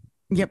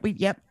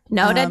 Yep.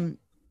 Noted.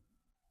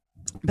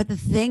 But the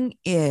thing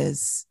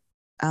is,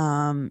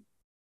 I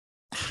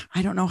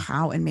don't know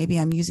how, and maybe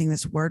I'm using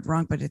this word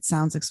wrong, but it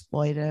sounds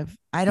exploitive.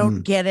 I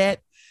don't get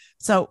it.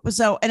 So,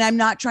 and I'm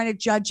not trying to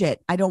judge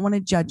it. I don't want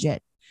to judge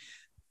it.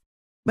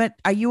 But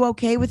are you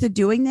okay with her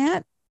doing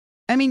that?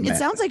 I mean, it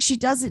sounds like she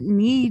doesn't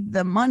need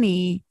the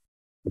money.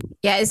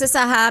 Yeah, is this a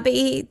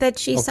hobby that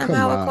she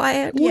somehow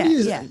acquired?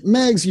 Yeah.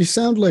 Mags, you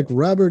sound like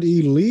Robert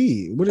E.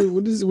 Lee. What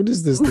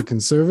is this? The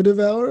conservative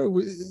hour?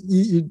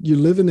 You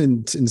living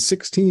in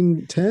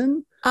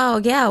 1610?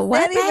 Oh yeah,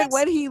 what? Not even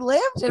when he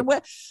lived and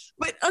what?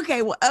 But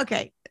okay,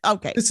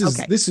 okay.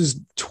 This is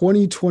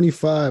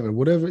 2025 or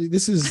whatever.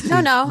 This is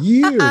No.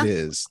 year it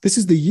is. This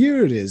is the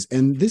year it is,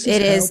 and this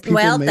is how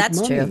people make that's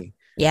money. true.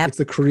 Yeah, it's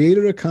the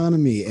creator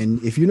economy,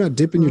 and if you're not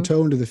dipping your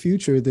toe into the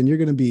future, then you're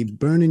going to be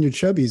burning your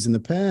chubbies in the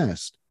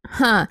past.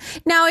 Huh.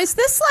 Now, is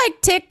this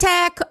like Tic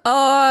Tac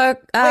or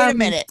wait a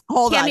minute?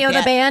 Hold Cameo on,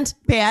 the band?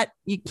 Pat,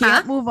 you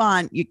can't move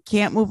on. You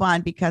can't move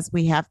on because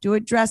we have to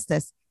address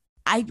this.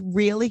 I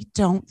really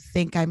don't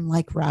think I'm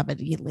like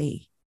Robert E.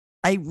 Lee.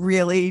 I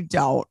really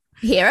don't.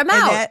 Hear him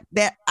out.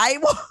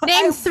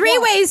 Name 3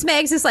 ways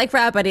Megs is like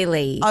Robert E.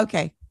 Lee.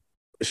 Okay.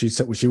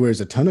 She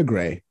wears a ton of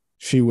gray.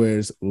 She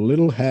wears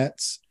little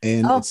hats,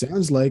 and it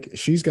sounds like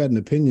she's got an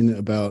opinion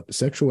about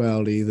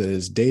sexuality that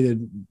is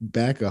dated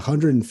back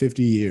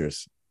 150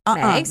 years.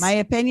 My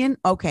opinion.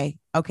 Okay.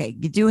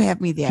 You do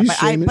have me there.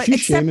 She's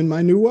shaming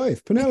my new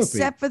wife, Penelope.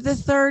 Except for the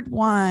third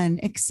one.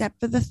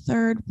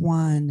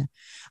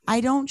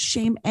 I don't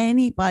shame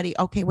anybody.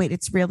 Okay, wait.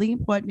 It's really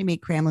important to me,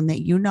 Cramlin,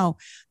 that you know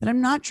that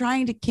I'm not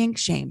trying to kink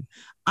shame.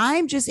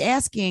 I'm just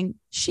asking,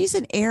 she's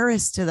an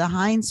heiress to the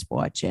Heinz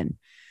fortune.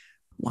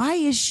 Why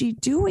is she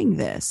doing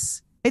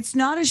this? It's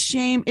not a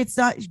shame. It's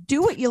not,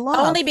 do what you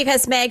love. Only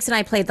because Megs and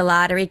I played the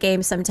lottery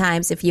game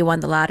sometimes. If you won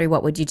the lottery,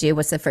 what would you do?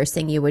 What's the first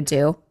thing you would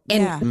do?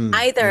 And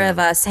either of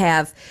us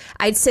have,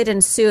 I'd sit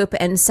in soup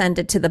and send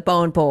it to the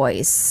Bone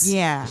Boys.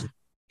 Yeah.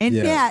 And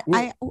Pat,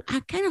 I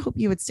kind of hope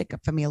you would stick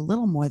up for me a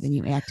little more than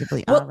you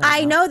actively are. Well,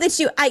 I know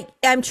that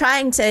I'm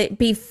trying to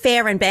be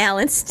fair and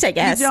balanced, I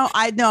guess.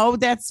 I know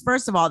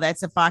first of all,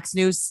 that's a Fox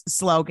News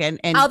slogan.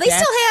 And they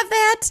still have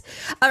that?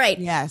 All right.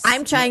 Yes.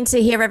 I'm trying to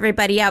hear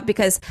everybody out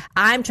because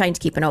I'm trying to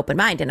keep an open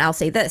mind. And I'll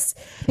say this.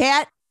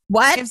 Pat,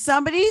 what? If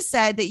somebody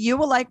said that you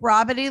were like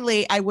Robert E.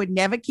 Lee, I would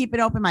never keep an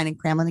open mind.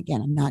 And Cramlin, again,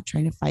 I'm not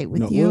trying to fight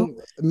with you.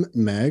 Well,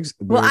 Mags.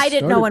 Well, I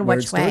didn't know in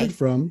which way. Started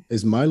from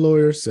is my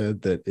lawyer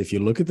said that if you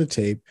look at the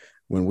tape,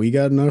 when we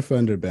got in our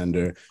fender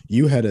bender,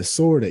 you had a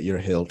sword at your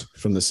hilt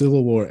from the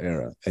Civil War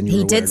era, and you he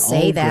were did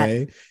say all that.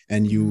 gray,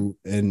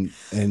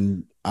 and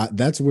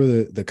that's where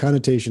the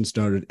connotation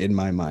started in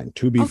my mind.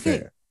 To be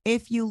fair.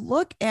 If you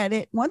look at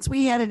it, once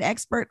we had an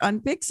expert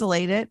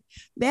unpixelate it,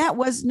 that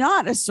was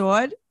not a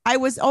sword. I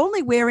was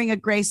only wearing a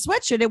gray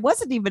sweatshirt. It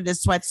wasn't even a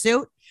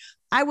sweatsuit.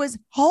 I was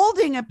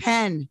holding a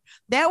pen.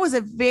 That was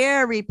a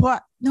very poor.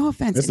 No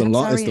offense. It's the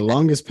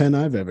longest pen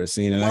I've ever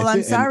seen. And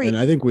I'm sorry. And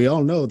I think we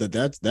all know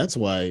that's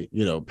why,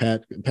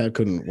 Pat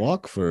couldn't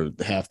walk for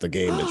half the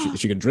game. That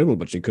she could dribble,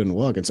 but she couldn't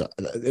walk. And so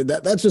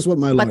that's just what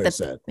my lawyer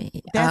said.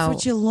 That's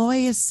what your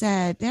lawyer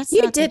said. That's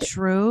not the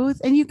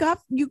truth. And you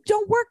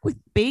don't work with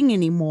Bing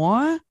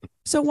anymore.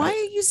 So why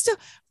are you still?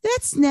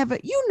 That's never.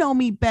 You know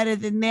me better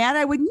than that.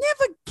 I would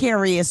never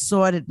carry a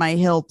sword at my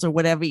hilt or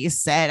whatever you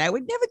said. I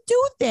would never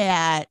do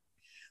that.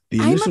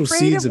 I'm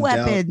afraid of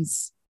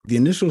weapons. The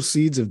initial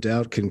seeds of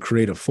doubt can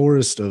create a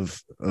forest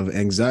of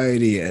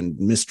anxiety and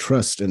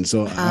mistrust. And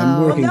so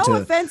I'm working no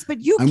offense, but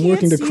I'm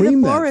working to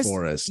cream that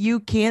forest.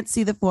 You can't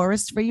see the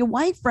forest for your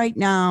wife right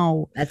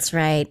now. That's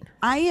right.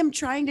 I am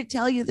trying to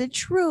tell you the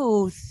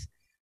truth.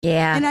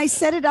 Yeah. And I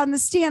said it on the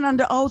stand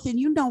under oath, and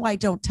you know I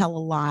don't tell a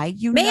lie.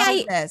 May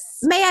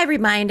I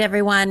remind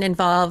everyone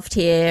involved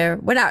here,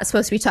 we're not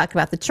supposed to be talking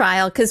about the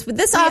trial, because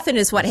this often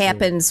is what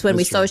happens when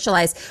we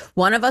socialize.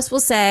 One of us will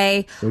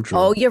say,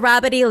 oh, you're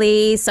Robert E.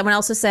 Lee. Someone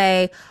else will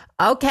say,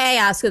 okay,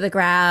 Oscar the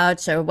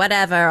Grouch, or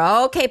whatever.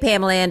 Okay,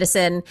 Pamela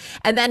Anderson.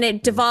 And then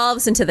it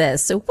devolves into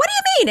this. So what do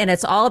you mean? And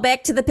it's all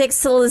back to the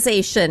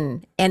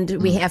pixelization.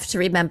 And we have to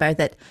remember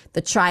that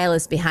the trial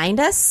is behind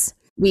us.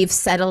 We've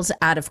settled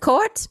out of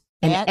court.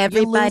 And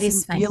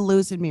everybody's fine. You're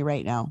losing me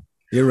right now.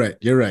 You're right.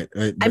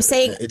 I'm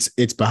saying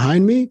it's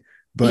behind me,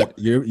 but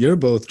you're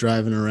both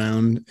driving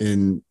around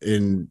in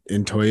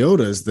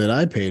Toyotas that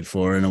I paid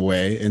for in a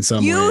way, in some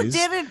ways. You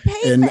didn't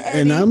pay for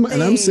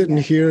anything. I'm sitting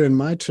here in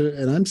my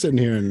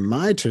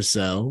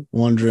Tercel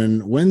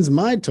wondering when's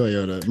my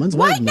Toyota? When's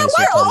my Can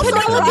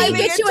I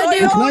get you a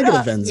new Can I get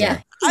a Venza?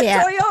 Yeah.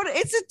 Toyota.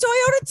 It's a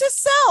Toyota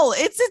Tercel.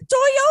 It's a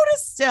Toyota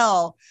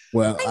still.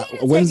 Well,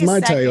 when's my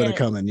Toyota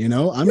coming?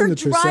 I'm in the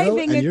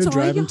Tercel and you're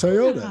driving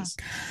Toyotas.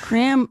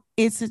 Cram,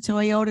 it's a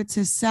Toyota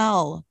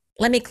Tercel.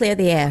 Let me clear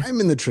the air. I'm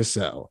in the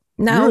Tercel.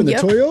 No, you're in the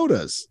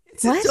Toyotas.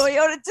 It's a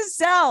Toyota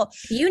Tercel.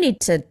 You need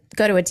to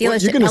go to a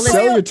dealership. You're going to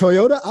sell your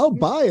Toyota? I'll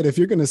buy it if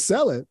you're going to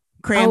sell it.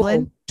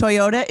 Cramlin,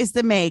 Toyota is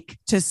the make,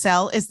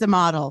 Tercel is the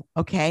model.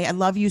 Okay, I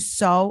love you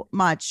so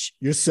much.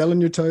 You're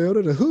selling your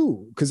Toyota to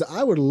who? Because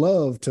I would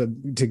love to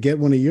get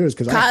one of yours.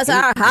 Because cars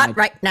are hot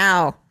right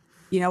now.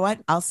 You know what?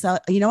 I'll sell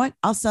you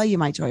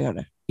my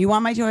Toyota. You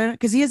want my Toyota?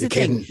 Because here's the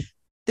thing.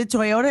 The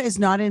Toyota is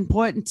not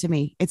important to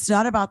me. It's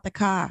not about the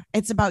car.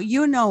 It's about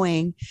you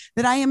knowing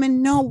that I am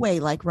in no way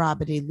like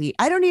Robert E. Lee.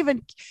 I don't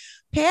even,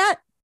 Pat.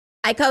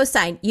 I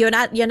co-sign. You're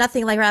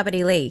nothing like Robert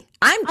E. Lee.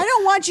 I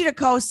don't want you to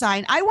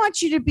co-sign. I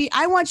want you to be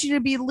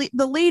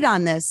the lead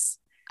on this.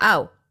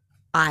 Oh,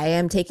 I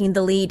am taking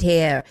the lead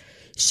here.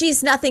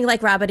 She's nothing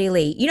like Robert E.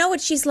 Lee. You know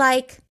what she's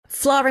like?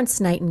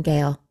 Florence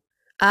Nightingale.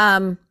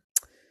 Florence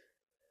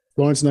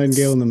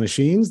Nightingale and the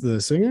Machines,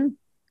 the singer?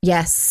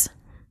 Yes.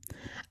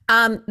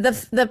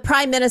 The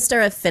Prime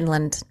Minister of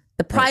Finland.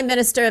 The Prime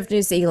Minister of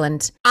New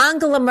Zealand,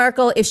 Angela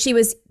Merkel, if she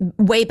was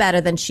way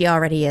better than she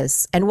already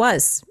is and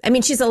was. I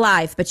mean, she's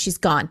alive, but she's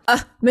gone.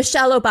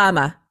 Michelle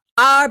Obama,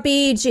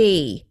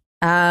 RBG.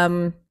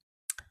 I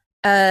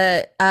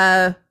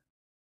have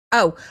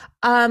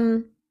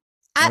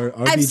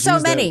so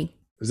many.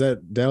 Is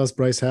that Dallas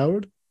Bryce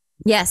Howard?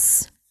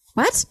 Yes.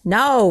 What?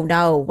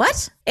 No.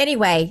 What?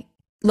 Anyway,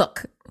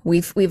 look,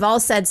 we've all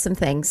said some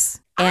things.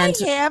 And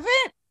I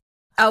haven't.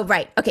 Oh,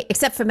 right. Okay.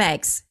 Except for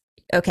Megs.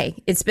 Okay,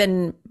 it's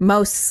been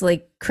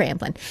mostly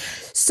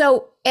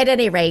So, at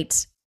any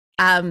rate,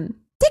 take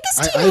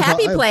us to your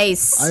happy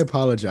place. I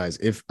apologize.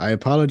 If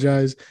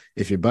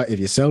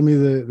you sell me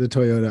the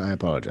Toyota, I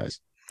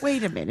apologize.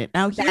 Wait a minute.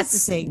 Now here's the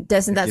thing.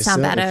 Doesn't that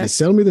sound better? If you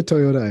sell me the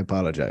Toyota, I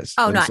apologize.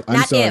 Oh, not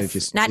sorry if.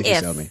 You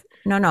sell me.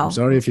 No. I'm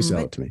sorry if you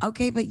sell it to me.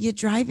 Okay, but you're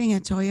driving a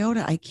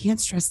Toyota. I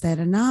can't stress that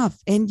enough.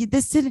 And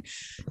this didn't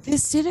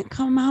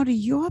come out of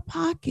your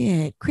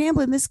pocket.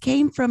 Cramblin, this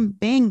came from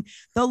Bing.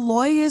 The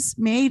lawyers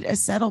made a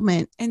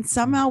settlement and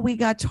somehow we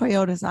got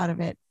Toyotas out of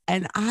it.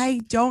 And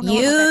I don't know.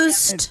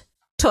 Used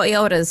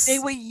Toyotas. They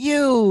were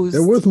used.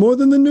 They're worth more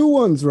than the new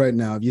ones right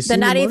now. Have you seen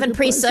They're not even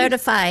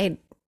pre-certified.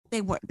 They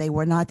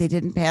were not. They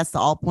didn't pass the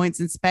all points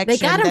inspection. They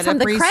got them from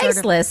the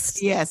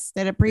Craigslist. Yes,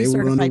 that a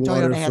pre-certified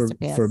Toyota has to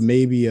pass for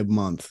maybe a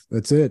month.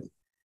 That's it.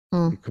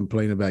 You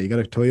complain about you got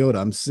a Toyota.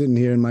 I'm sitting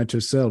here in my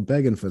Tercel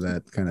begging for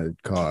that kind of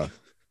car.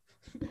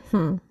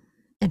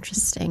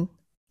 Interesting.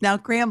 Now,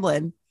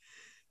 Cramblin,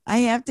 I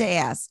have to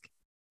ask.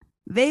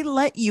 They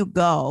let you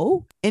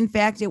go. In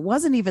fact, it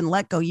wasn't even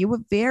let go. You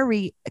were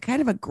very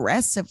kind of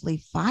aggressively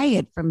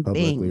fired from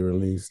Bing. Publicly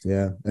released.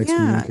 Yeah,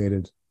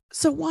 excommunicated. Yeah.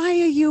 So why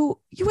are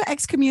you were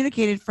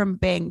excommunicated from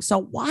Bing? So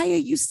why are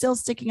you still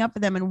sticking up for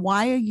them? And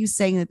why are you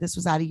saying that this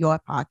was out of your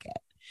pocket?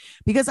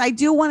 Because I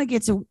do want to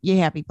get to your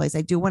happy place.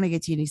 I do want to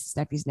get to your nieces,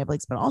 nephews,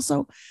 nibblings, but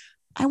also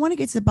I want to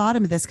get to the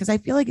bottom of this because I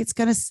feel like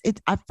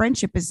our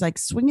friendship is like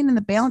swinging in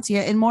the balance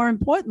here. And more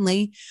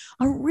importantly,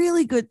 a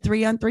really good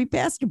 3-on-3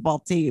 basketball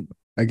team.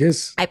 I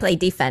guess I play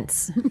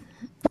defense.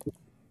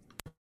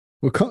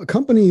 Well,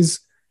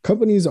 companies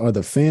are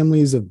the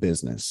families of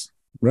business.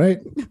 right?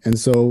 And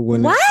so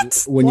when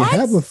What? when What? you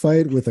have a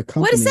fight with a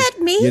company, What does that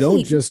mean? you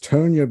don't just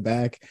turn your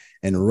back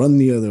and run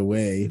the other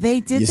way. They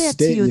did that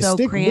to you, though,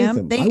 stick Cram. with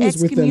them. They I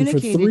was with them for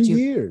excommunicated 3 you.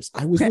 years.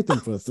 I was with them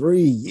for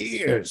 3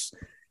 years.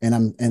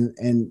 And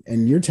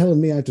and you're telling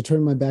me I have to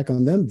turn my back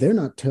on them. They're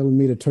not telling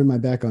me to turn my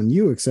back on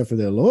you, except for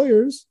their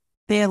lawyers.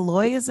 Their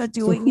lawyers are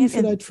doing so who it.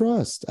 should I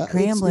trust?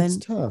 Cramblin'. It's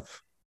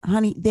tough.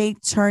 Honey, they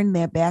turned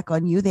their back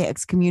on you. They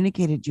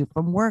excommunicated you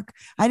from work.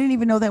 I didn't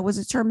even know that was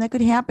a term that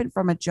could happen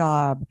from a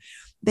job.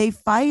 They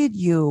fired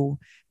you,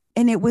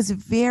 and it was a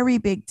very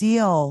big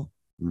deal.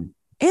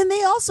 And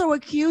they also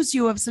accused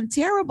you of some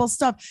terrible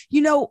stuff.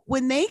 You know,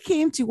 when they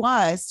came to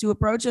us to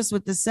approach us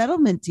with the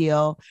settlement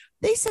deal,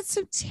 they said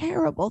some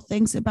terrible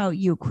things about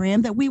you,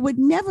 Cram, that we would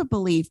never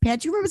believe.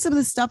 Pat, do you remember some of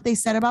the stuff they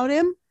said about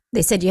him?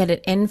 They said you had an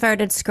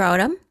inverted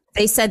scrotum.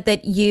 They said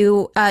that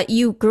you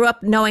grew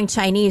up knowing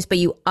Chinese, but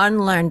you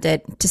unlearned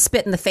it to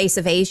spit in the face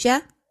of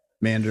Asia.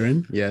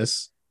 Mandarin,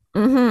 yes.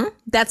 Mm-hmm.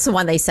 That's the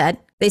one they said.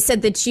 They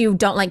said that you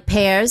don't like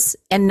pears,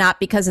 and not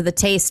because of the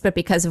taste, but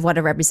because of what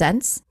it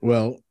represents.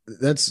 Well,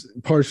 that's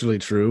partially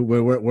true.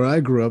 Where I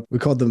grew up, we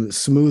called them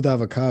smooth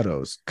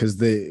avocados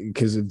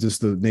because of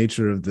just the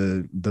nature of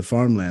the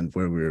farmland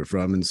where we were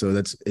from, and so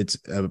it's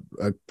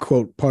a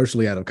quote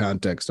partially out of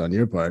context on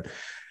your part.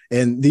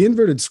 And the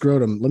inverted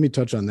scrotum, let me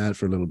touch on that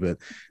for a little bit.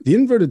 The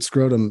inverted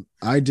scrotum,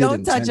 I did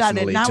Don't touch on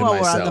it intentionally now to while we're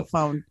on myself. the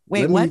phone.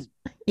 Wait, Let what? me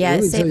Yeah,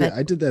 tell save you, it.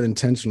 I did that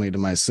intentionally to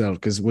myself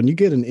because when you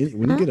get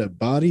get a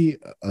body,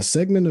 a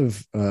segment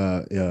of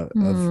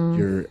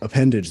your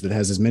appendage that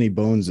has as many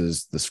bones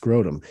as the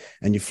scrotum,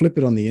 and you flip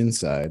it on the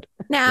inside,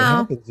 what No.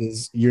 happens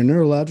is your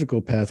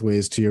neurological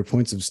pathways to your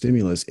points of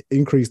stimulus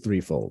increase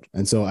threefold.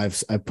 And so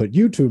I've put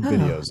YouTube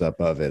videos up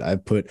of it.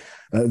 I've put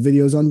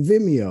videos on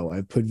Vimeo.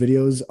 I've put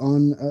videos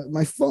on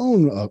my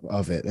phone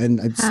of it, and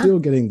I'm still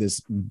getting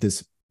these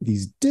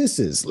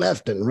disses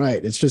left and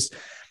right. It's just.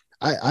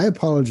 I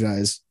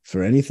apologize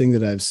for anything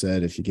that I've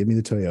said. If you give me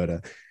the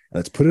Toyota,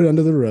 let's put it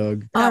under the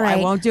rug. All right.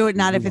 I won't do it.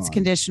 Not if Move it's on.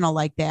 conditional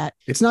like that.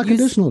 It's not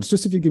conditional. It's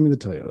just if you give me the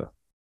Toyota.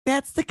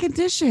 That's the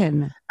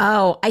condition.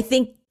 Oh, I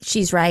think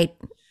she's right.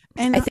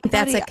 And I think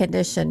that's a buddy,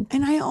 condition.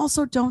 And I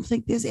also don't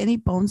think there's any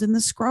bones in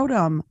the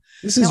scrotum.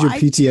 This is No, your I-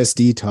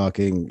 PTSD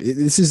talking.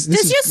 Does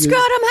your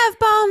scrotum have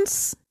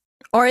bones?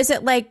 Or is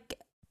it like,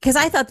 because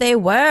I thought they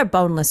were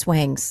boneless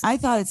wings. I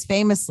thought it's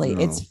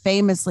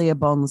famously a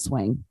boneless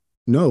wing.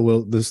 No,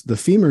 well, the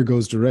femur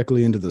goes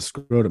directly into the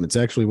scrotum. It's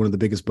actually one of the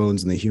biggest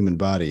bones in the human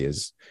body. Have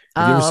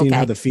you ever seen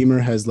how the femur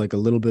has like a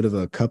little bit of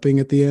a cupping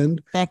at the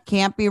end? That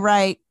can't be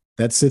right.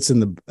 That sits in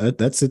the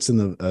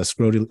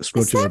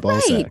scrotular ball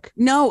right? sac.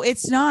 No,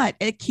 it's not.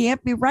 It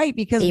can't be right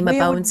because Femur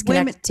where would bones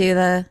women- connected to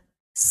the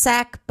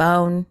sac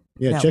bone.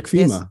 Yeah, No, check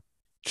FEMA.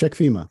 Check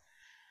FEMA.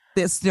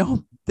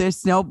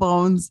 There's no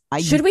bones.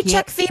 Should we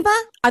check FEMA?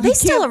 Are they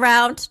still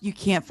around? You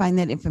can't find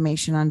that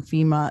information on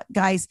FEMA.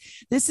 Guys,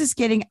 this is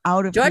getting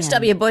out of George hand.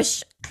 W.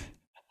 Bush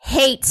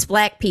hates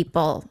black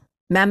people.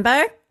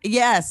 Remember?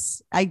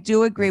 Yes, I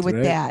do agree That's with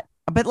right. that.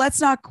 But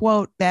let's not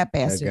quote that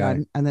bastard guy.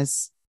 on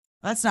this.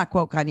 Let's not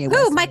quote Kanye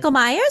West. Who? Michael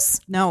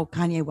Myers? No,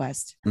 Kanye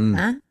West.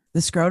 Huh?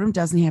 The scrotum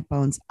doesn't have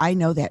bones. I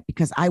know that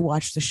because I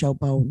watched the show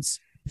Bones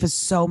for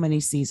so many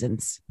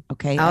seasons.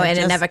 Okay. Oh, and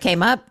it never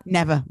came up?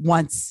 Never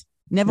once.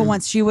 Never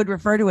once. She would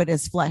refer to it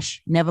as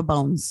flesh, never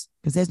bones,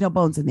 because there's no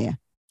bones in there.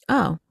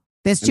 Oh.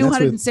 There's And that's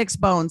 206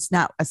 bones.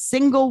 Not a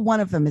single one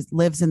of them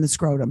lives in the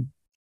scrotum.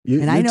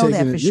 I know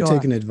that for You're sure.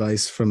 taking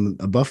advice from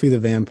a Buffy the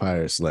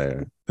Vampire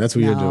Slayer. That's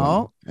what you're doing.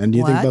 No. And do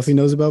you think What? Buffy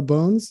knows about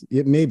bones?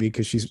 Yeah, maybe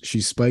because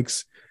she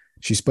spikes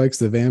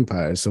the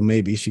vampire, so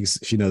maybe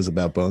she knows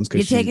about bones. You're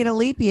Because taking a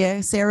leap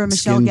year. Sarah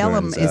Michelle skin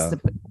Gellar burns is out.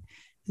 the.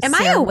 Am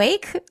I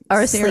awake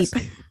or asleep?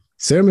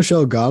 Sarah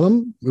Michelle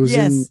Gellar was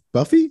in Yes.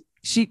 Buffy.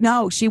 She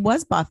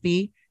was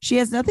Buffy. She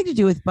has nothing to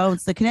do with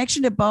Bones. The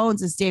connection to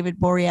Bones is David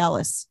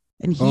Borealis,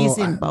 and he's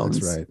in Bones.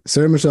 That's right.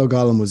 Sarah Michelle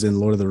Gellar was in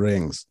Lord of the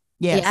Rings.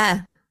 Yes.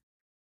 Yeah.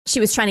 She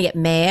was trying to get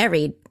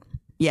married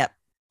Yep.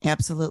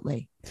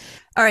 Absolutely.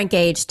 or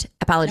engaged.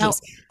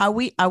 Apologies. Are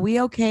we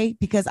okay?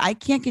 Because I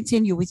can't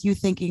continue with you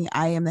thinking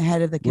I am the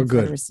head of the We're good.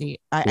 Confederacy.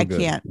 I We're good.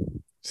 can't.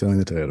 Selling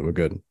the Toyota. We're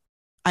good.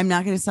 I'm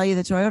not going to sell you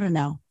the Toyota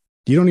now.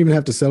 You don't even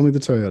have to sell me the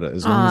Toyota.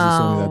 As long as you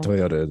sell me that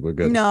Oh. Toyota, we're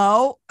good.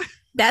 No.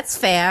 That's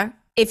fair.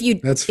 If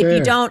That's you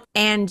fair. don't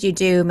and you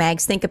do,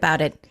 Mags, think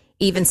about it.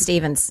 Even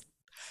Stevens.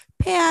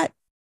 Pat.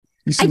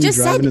 You see I me just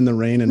driving said, in the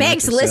rain and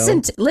Mags, not for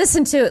sale?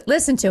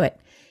 listen to it.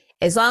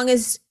 As long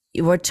as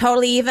we're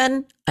totally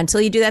even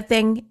until you do that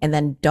thing, and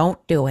then don't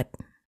do it.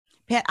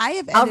 Pat, I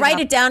have. I'll write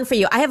it down for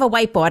you. I have a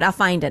whiteboard. I'll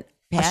find it.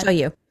 I'll Pat? show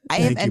you. I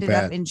have Thank you, ended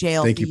up Pat. in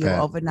jail Thank for you, you Pat.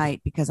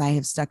 overnight because I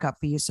have stuck up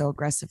for you so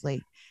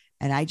aggressively.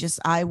 And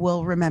I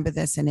will remember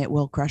this and it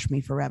will crush me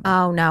forever.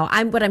 Oh no!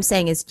 What I'm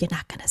saying is you're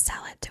not going to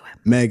sell it to him.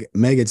 Meg,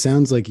 it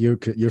sounds like your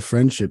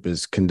friendship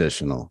is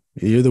conditional.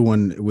 You're the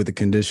one with the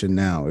condition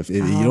now. If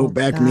you Oh, don't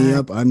back me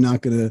God. up, I'm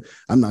not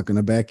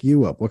gonna back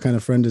you up. What kind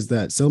of friend is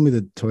that? Sell me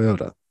the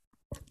Toyota.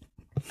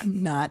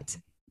 I'm not.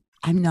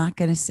 I'm not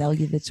going to sell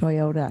you the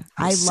Toyota.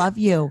 I sit- love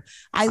you.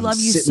 I I'm love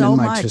you sitting so in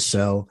my much.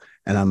 Tercel,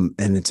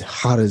 and it's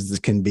hot as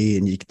it can be,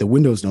 and the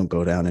windows don't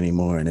go down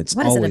anymore, and it's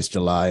What is it, always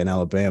July in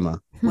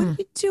Alabama. What are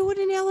you doing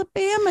in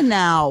Alabama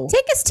now?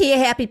 Take us to your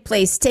happy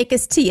place. Take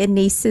us to your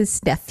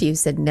nieces,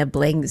 nephews, and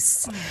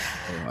nibblings.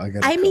 I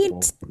got. I mean,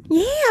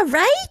 yeah,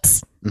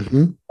 right?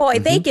 Mm-hmm. Boy,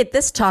 they get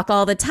this talk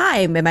all the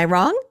time. Am I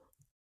wrong?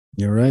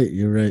 You're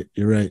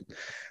right.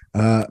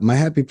 My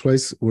happy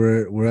place.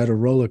 We're at a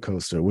roller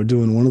coaster. We're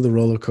doing one of the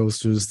roller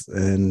coasters,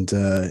 and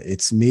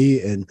it's me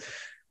and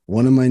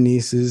one of my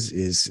nieces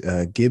is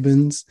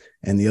Gibbons,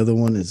 and the other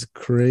one is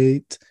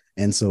Crate.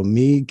 And so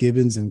me,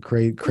 Gibbons, and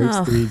Crate's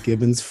 3,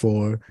 Gibbons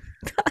 4.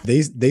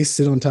 They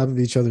sit on top of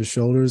each other's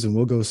shoulders, and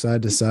we'll go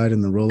side to side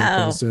in the roller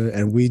coaster,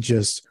 and we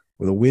just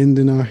with the wind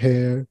in our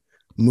hair,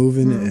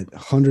 moving at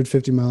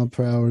 150 mile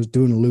per hour,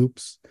 doing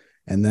loops.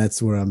 And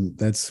that's what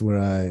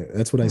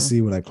I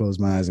see when I close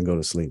my eyes and go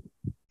to sleep.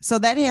 So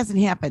that hasn't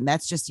happened.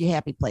 That's just your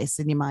happy place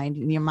in your mind's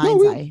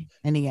eye.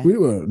 We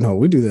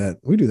do that.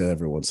 We do that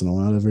every once in a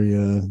while,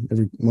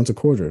 every once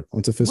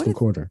a fiscal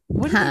quarter.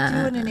 What are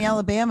they doing in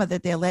Alabama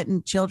that they're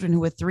letting children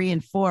who are 3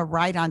 and 4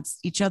 ride on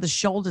each other's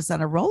shoulders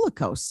on a roller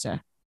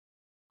coaster?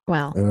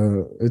 Well,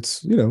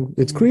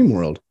 it's cream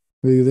world.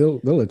 They'll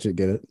let you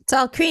get it. It's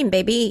all cream,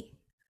 baby.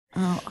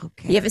 Oh,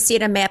 okay. You ever see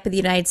a map of the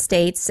United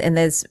States and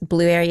there's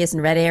blue areas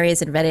and red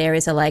areas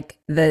are like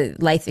the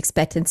life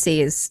expectancy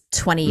is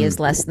 20 years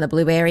less than the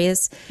blue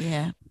areas.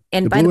 Yeah.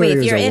 And by the way,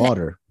 if you're in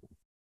water.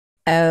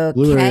 Okay.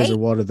 Blue areas are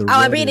water.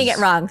 I'm reading it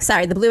wrong.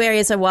 Sorry. The blue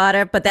areas are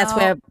water, but that's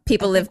where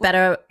people live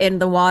better in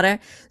the water.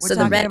 We're so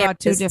talking the red about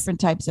two areas,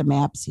 different types of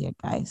maps here,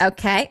 guys.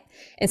 Okay.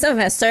 And some of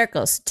them have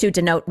circles to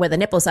denote where the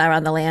nipples are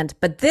on the land.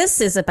 But this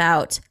is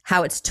about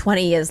how it's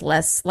 20 years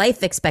less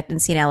life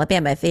expectancy in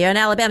Alabama. If you're in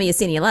Alabama, you're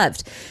seen, you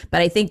loved.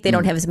 But I think they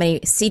don't have as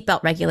many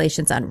seatbelt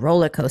regulations on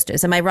roller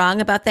coasters. Am I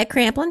wrong about that,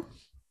 Cramplin?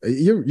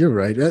 You're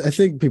right. I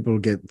think people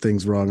get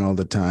things wrong all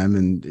the time.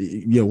 And,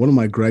 one of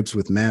my gripes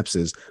with maps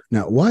is,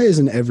 now, why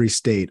isn't every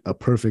state a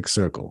perfect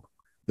circle?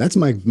 That's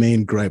my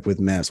main gripe with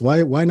maps.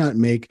 Why not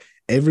make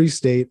every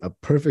state a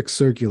perfect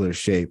circular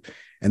shape?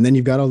 And then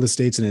you've got all the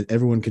states in it.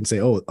 Everyone can say,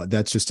 oh,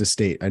 that's just a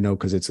state. I know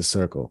because it's a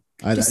circle.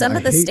 Do some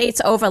of the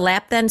states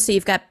overlap then? So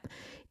you've got,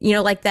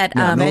 like that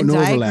no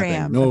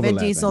diagram, no Venn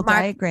diesel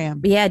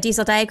diagram. Yeah,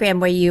 diesel diagram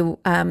where you,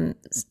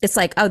 it's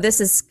like, oh, this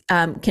is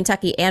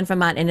Kentucky and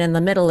Vermont, and in the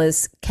middle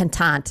is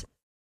Kentucky.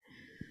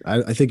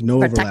 I think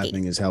no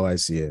overlapping is how I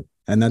see it.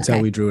 And that's how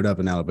we drew it up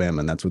in Alabama.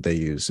 And that's what they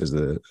use as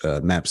the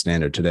map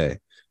standard today.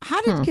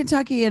 How did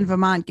Kentucky and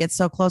Vermont get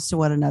so close to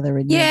one another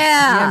in your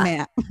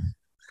map?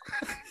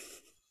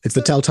 It's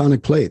the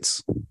tectonic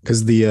plates,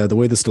 because the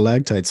way the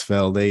stalactites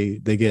fell, they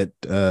get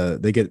I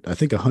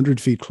think 100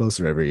 feet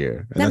closer every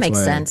year. And that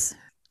makes sense,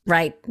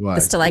 right? Why?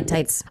 The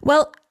stalactites.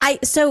 Well,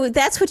 so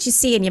that's what you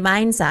see in your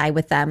mind's eye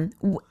with them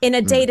in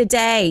a day to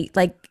day.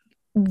 Like,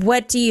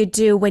 what do you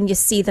do when you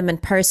see them in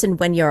person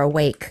when you're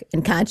awake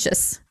and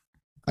conscious?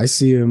 I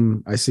see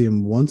him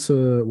once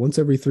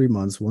every 3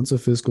 months, once a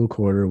fiscal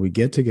quarter. We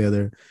get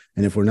together,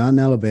 and if we're not in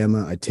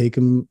Alabama, I take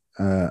him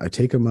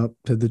up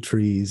to the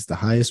trees, the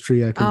highest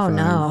tree I can find.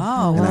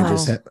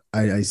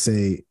 And I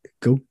say,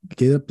 go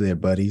get up there,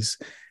 buddies.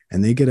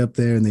 And they get up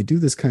there, and they do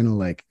this kind of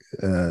like,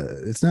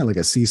 it's not like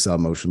a seesaw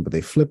motion, but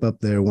they flip up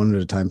there one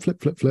at a time,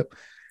 flip, flip, flip.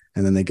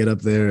 And then they get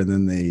up there, and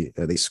then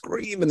they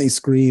scream and they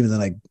scream. And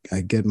then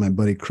I get my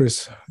buddy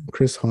Chris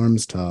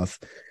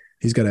Harmstoth.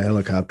 He's got a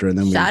helicopter, and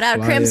then shout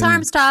out Chris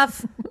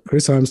Harmstoth.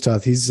 Chris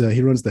Harmstoth.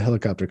 He runs the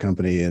helicopter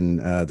company in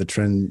the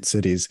Trent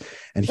cities,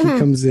 and he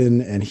comes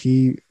in and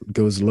he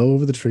goes low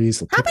over the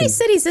trees. How many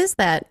cities is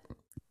that?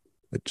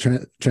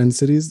 Trent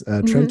cities.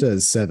 Trenta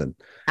is 7.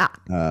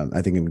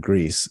 I think in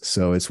Greece.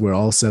 So it's where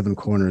all 7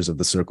 corners of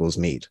the circles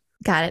meet.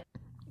 Got it.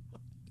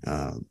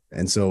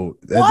 And so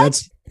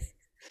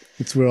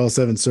it's where all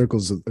 7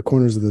 the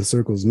corners of the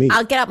circles meet.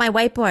 I'll get out my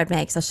whiteboard,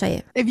 Max. I'll show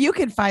you. If you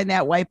can find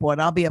that whiteboard,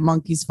 I'll be a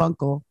monkey's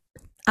funkle.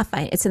 I'll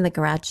find it. It's in the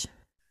garage.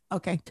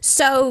 Okay.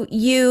 So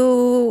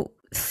you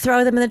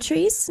throw them in the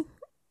trees?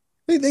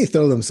 They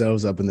throw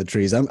themselves up in the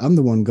trees. I'm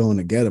the one going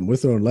to get them. We're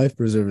throwing life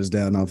preservers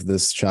down off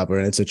this chopper,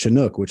 and it's a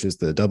Chinook, which is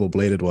the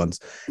double-bladed ones.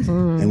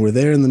 And we're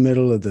there in the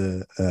middle of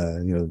the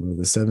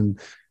the 7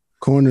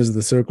 corners of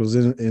the circles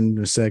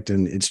intersect,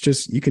 and it's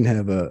just, you can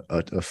have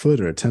a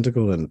foot or a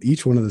tentacle in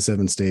each one of the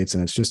 7 states,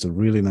 and it's just a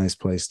really nice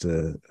place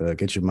to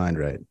get your mind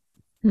right.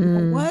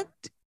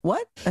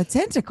 What? A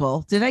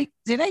tentacle? Did I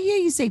hear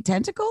you say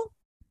tentacle?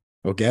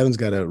 Well, Gavin's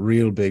got a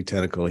real big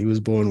tentacle. He was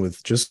born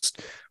with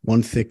just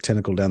one thick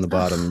tentacle down the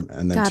bottom,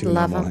 and then God 2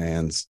 normal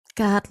hands.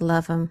 God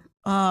love him.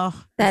 Oh,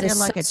 that is is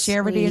like so a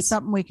charity or sweet.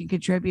 something we can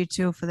contribute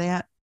to for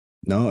that?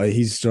 No,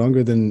 he's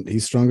stronger than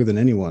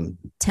anyone,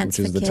 Tense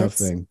which is for the tough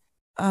kids. thing.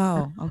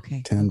 Oh,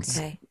 okay. Tense.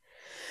 Okay.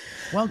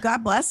 Well,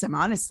 God bless him,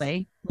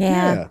 honestly.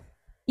 Yeah.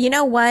 You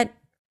know what?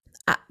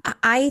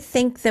 I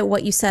think that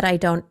what you said, I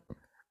don't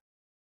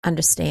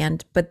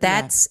understand. But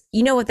that's,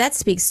 you know what, that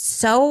speaks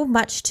so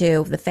much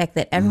to the fact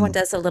that everyone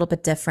does a little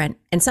bit different,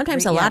 and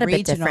sometimes a lot of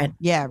bit different.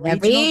 Yeah,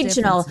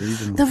 regional.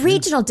 The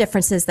regional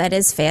differences, that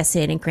is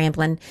fascinating,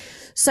 Cramplin.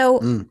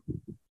 So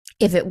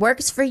if it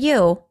works for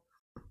you,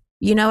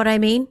 you know what I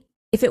mean?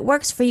 If it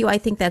works for you, I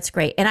think that's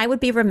great. And I would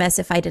be remiss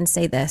if I didn't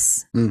say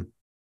this.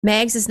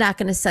 Mags is not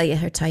going to sell you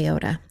her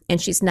Toyota,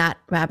 and she's not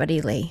Robert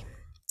E. Lee.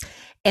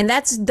 And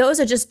those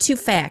are just two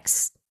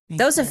facts.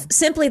 Those are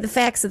simply the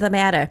facts of the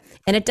matter.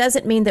 And it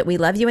doesn't mean that we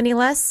love you any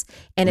less.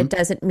 And it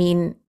doesn't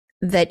mean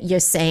that you're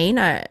sane,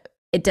 or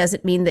it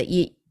doesn't mean that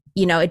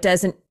it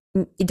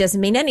doesn't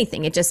mean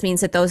anything. It just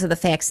means that those are the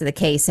facts of the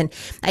case. And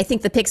I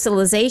think the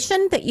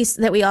pixelization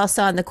that we all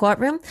saw in the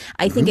courtroom,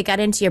 I think it got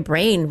into your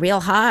brain real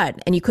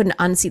hard, and you couldn't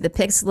unsee the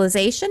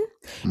pixelization.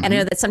 And I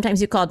know that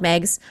sometimes you called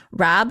Megs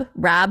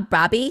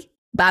Bobby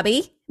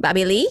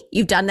Lee.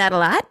 You've done that a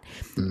lot.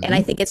 And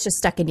I think it's just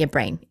stuck in your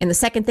brain. And the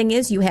second thing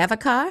is, you have a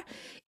car.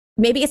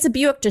 Maybe it's a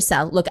Buick to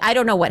sell. Look, I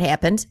don't know what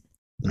happened,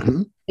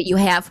 but you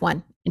have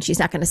one, and she's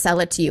not going to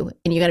sell it to you,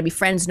 and you're going to be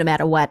friends no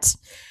matter what.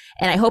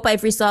 And I hope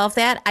I've resolved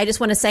that. I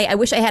just want to say, I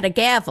wish I had a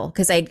gavel,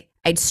 because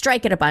I'd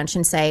strike it a bunch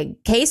and say,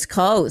 case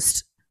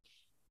closed.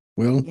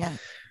 Well,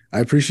 I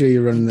appreciate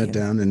you running that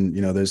down. And,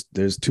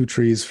 there's two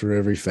trees for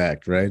every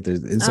fact, right?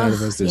 There's inside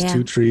of us, there's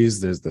two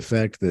trees. There's the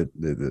fact that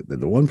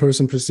the one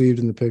person perceived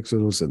in the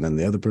pixels, and then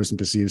the other person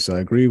perceived. So I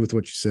agree with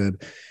what you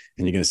said.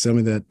 And you're going to sell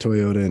me that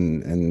Toyota,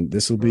 and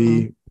this will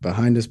be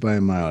behind us by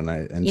a mile.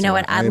 And you know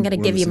what? I'm going to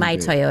give you my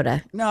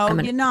Toyota. No,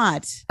 you're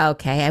not.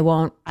 Okay, I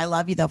won't. I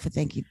love you though.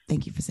 Thank you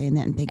for saying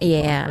that, and thank you.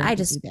 Yeah, I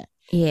just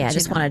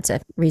wanted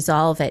to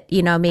resolve it.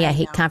 You know me, I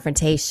hate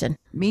confrontation.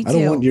 Me too. I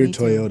don't want your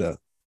Toyota,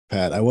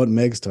 Pat. I want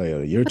Meg's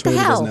Toyota. Your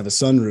Toyota doesn't have a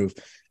sunroof,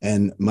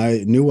 and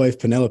my new wife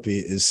Penelope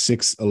is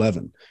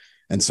 6'11".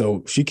 And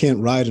so she can't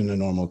ride in a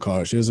normal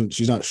car.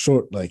 She's not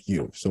short like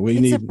you. So we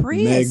need a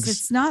Prius. Meg's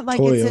it's not like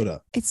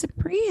Toyota. It's a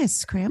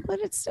Prius, Cramplin.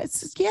 It's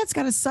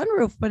got a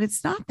sunroof, but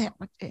it's not that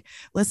much.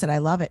 Listen, I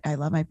love it. I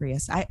love my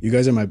Prius. You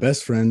guys are my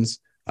best friends.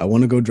 I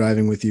want to go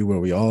driving with you where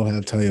we all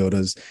have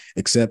Toyotas,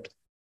 except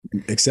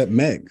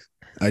Meg.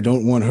 I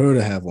don't want her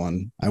to have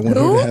one. I want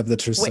her to have the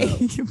Tercel.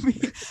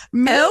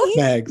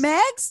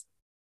 Mags?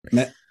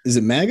 Is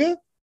it MAGA?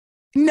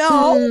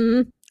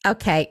 No.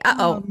 Okay.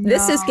 No.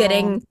 This is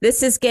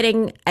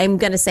getting, I'm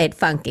going to say it,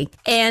 funky.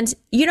 And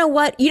you know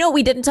what?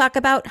 We didn't talk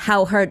about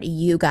how hurt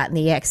you got in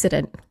the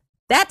accident.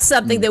 That's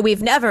something that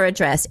we've never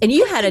addressed. And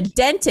you had a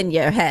dent in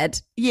your head.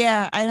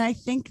 Yeah. And I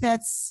think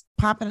that's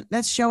popping.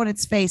 That's showing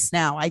its face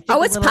now. I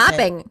think it's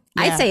popping.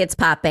 Yeah. I'd say it's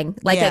popping.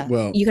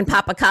 You can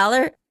pop a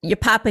collar, you're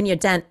popping your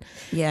dent.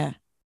 Yeah.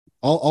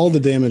 All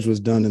the damage was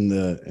done in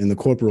the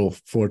corporal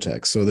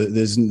vortex. So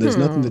there's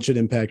nothing that should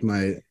impact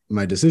my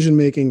decision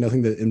making,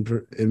 nothing that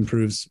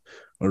improves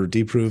or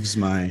deproves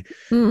my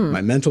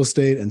mental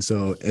state, and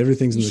so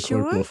everything's in the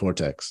corporal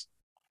vortex.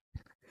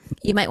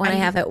 You might want to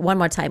have it one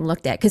more time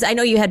looked at, because I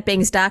know you had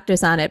Bing's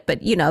doctors on it,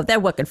 but they're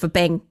working for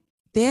Bing.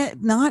 They're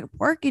not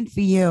working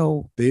for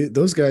you.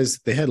 Those guys,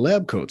 they had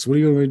lab coats. What are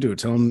you going to do?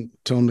 Tell them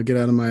to get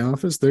out of my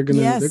office? They're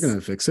gonna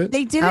fix it.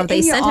 They did.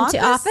 They sent him to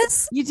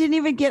office. You didn't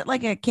even get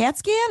like a CAT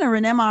scan or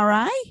an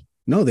MRI.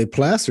 No, they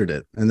plastered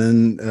it, and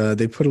then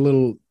they put a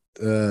little.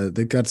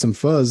 They got some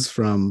fuzz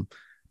from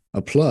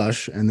a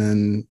plush, and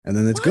then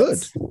it's good.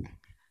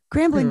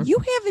 Cramplin, you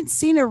haven't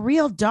seen a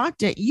real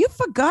doctor. You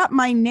forgot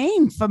my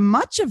name for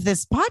much of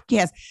this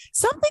podcast.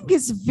 Something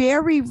is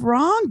very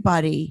wrong,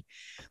 buddy.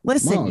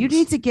 Listen, you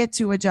need to get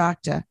to a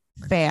doctor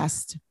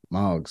fast.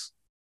 Moggs.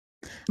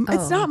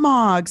 It's not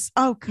Moggs.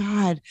 Oh,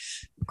 God.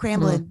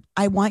 Cramplin,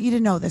 I want you to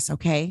know this,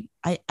 okay?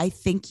 I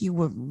think you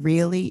were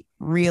really,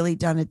 really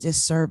done a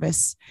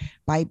disservice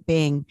by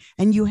Bing.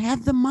 And you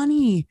have the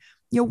money.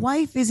 Your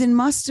wife is in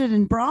mustard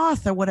and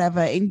broth or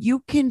whatever, and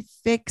you can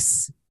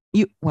fix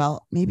you.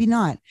 Well, maybe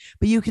not,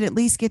 but you can at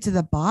least get to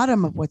the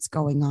bottom of what's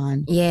going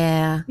on.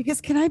 Yeah.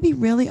 Because can I be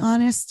really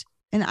honest?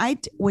 And I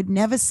would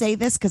never say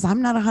this because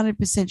I'm not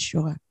 100%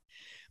 sure,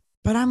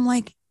 but I'm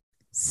like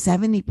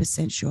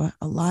 70% sure.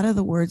 A lot of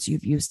the words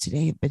you've used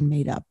today have been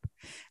made up.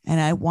 And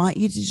I want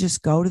you to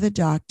just go to the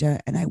doctor,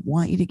 and I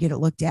want you to get it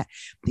looked at,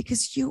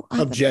 because you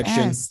are Objection.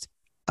 the best.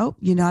 Oh,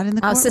 you're not in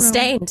the courtroom.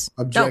 Sustained.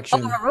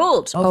 Objection. No,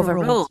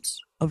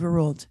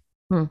 Overruled.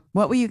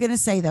 What were you going to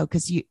say though?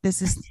 Because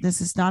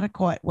this is not a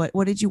court.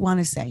 What did you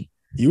want to say?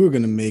 You were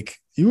going to make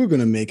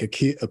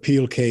a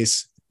appeal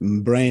case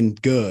brain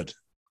good,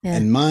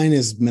 and mine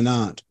is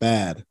not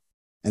bad,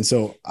 and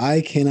so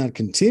I cannot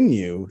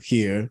continue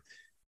here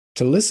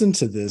to listen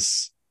to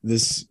this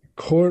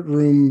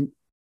courtroom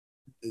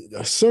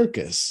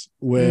circus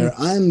where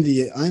I'm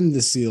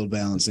the seal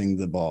balancing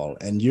the ball,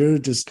 and you're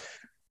just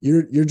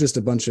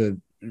a bunch of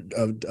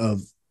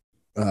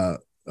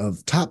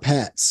top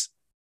hats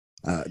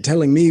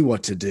telling me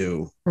what to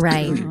do.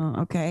 Right.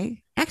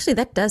 Okay. Actually,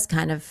 that does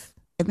kind of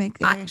it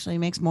actually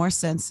makes more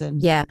sense than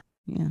yeah.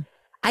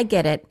 I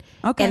get it.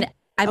 Okay. And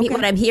I mean,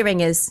 what I'm hearing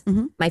is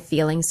my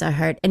feelings are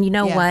hurt. And you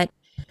know what,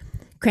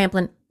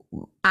 Cramplin,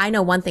 I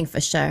know one thing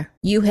for sure.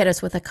 You hit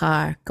us with a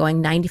car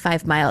going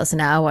 95 miles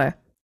an hour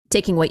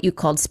taking what you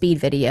called speed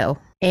video.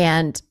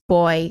 And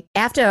boy,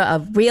 after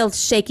a real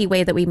shaky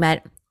way that we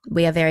met,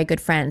 we are very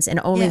good friends, and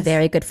only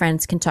very good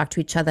friends can talk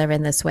to each other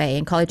in this way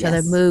and call each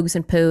other moogs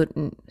and poot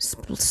and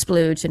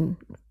splooge and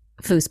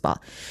foosball.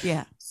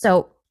 Yeah.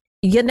 So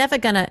you're never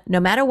gonna, no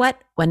matter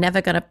what, we're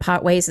never gonna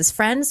part ways as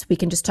friends. We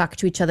can just talk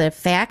to each other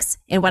facts.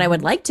 And what I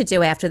would like to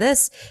do after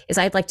this is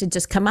I'd like to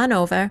just come on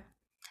over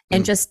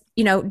and just,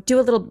 do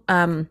a little,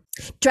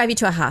 drive you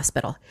to a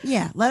hospital.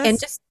 Yeah. And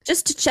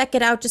just to check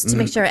it out, just to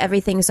make sure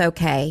everything's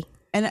okay.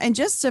 And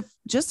just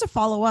to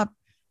follow up,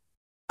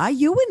 are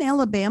you in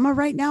Alabama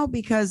right now?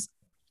 Because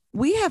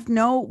we had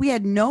no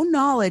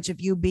knowledge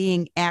of you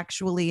being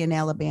actually in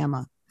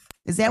Alabama.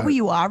 Is that where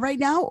you are right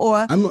now?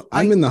 Or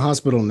I'm in the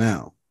hospital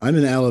now. I'm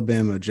in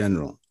Alabama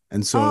General.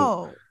 And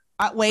so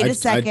wait a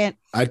second.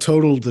 I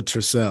totaled the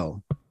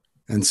Tercel.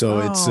 And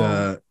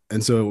so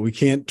and so we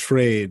can't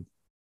trade.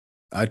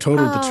 I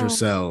totaled the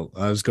Tercel.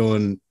 I was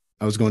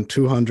going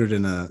 200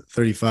 in a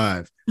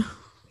 35.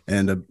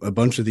 And a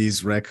bunch of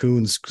these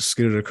raccoons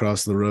skittered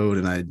across the road,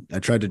 and I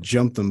tried to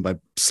jump them by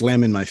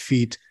slamming my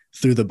feet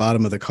through the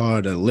bottom of the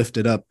car to lift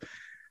it up.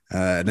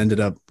 It ended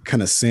up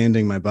kind of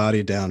sanding my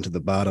body down to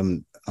the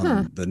bottom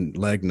on the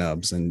leg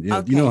nubs, and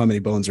you know how many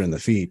bones are in the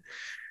feet.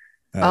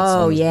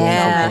 So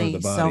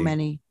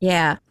many.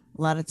 Yeah,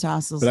 a lot of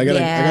tassels. But I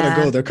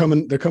gotta go. They're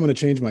coming to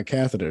change my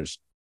catheters.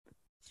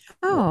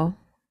 Oh,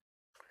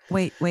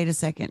 wait a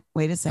second.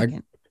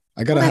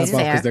 I gotta hop off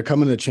because they're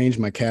coming to change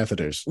my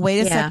catheters.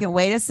 Wait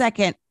a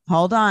second.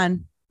 Hold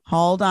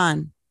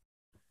on.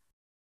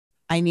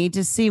 I need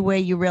to see where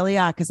you really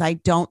are, because I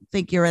don't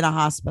think you're in a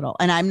hospital,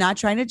 and I'm not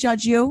trying to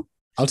judge you.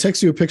 I'll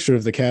text you a picture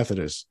of the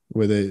catheters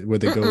where they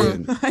go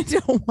in. I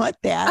don't want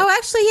that. Oh,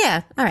 actually,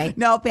 yeah. All right.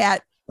 No,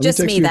 Pat. Just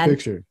me then.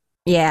 Picture.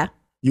 Yeah.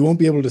 You won't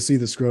be able to see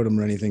the scrotum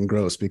or anything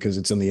gross because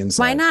it's on the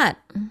inside. Why not?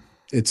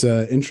 It's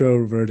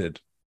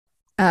introverted.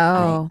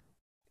 Oh,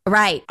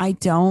 right.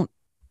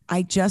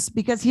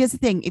 Because here's the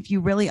thing. If you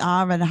really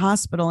are at a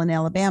hospital in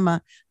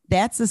Alabama,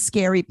 that's a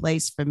scary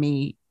place for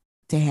me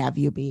to have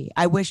you be.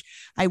 I wish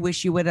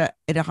you would at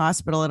a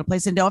hospital at a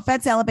place. And no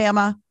offense,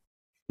 Alabama.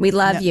 We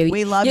love you.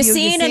 We love you. You're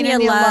seen and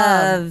you're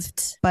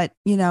loved. But,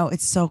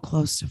 it's so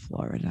close to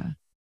Florida.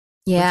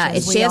 Yeah,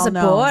 it shares a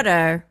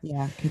border.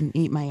 Yeah, couldn't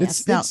eat my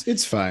ass.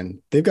 It's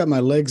fine. They've got my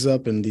legs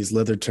up in these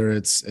leather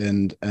turrets,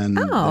 and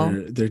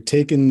they're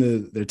taking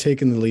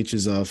the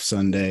leeches off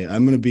Sunday.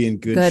 I'm going to be in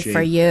good shape. Good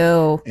for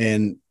you.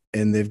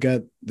 And they've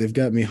got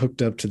me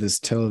hooked up to this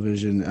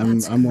television.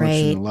 I'm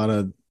watching a lot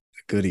of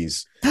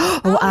goodies.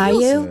 Are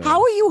you?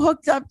 How are you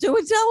hooked up to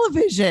a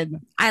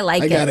television? I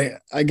like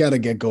it. I gotta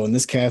get going.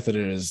 This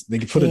catheter is. They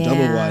put a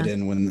double wide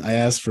in when I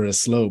asked for a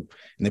slope,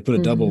 and they put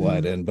a double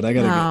wide in. But I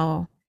gotta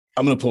get.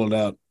 I'm gonna pull it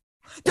out.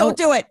 Don't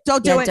do it.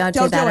 Don't do it. Don't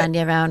do that on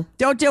your own.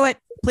 Don't do it.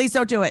 Please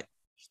don't do it.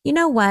 You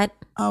know what?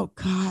 Oh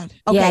God.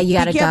 Okay. Yeah, you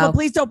gotta go.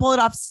 Please don't pull it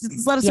off.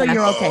 Just let us know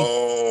you're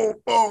okay.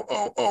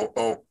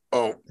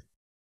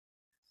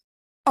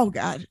 Oh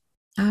God.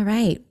 All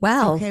right.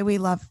 Well. Okay, we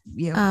love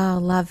you. Oh,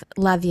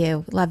 love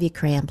you,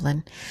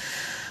 Cramblin.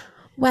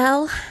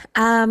 Well,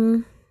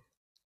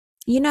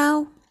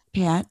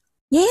 Pat.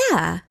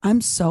 Yeah.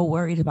 I'm so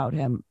worried about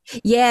him.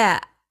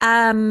 Yeah.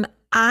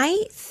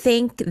 I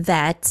think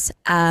that,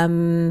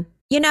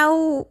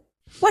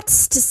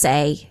 what's to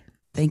say?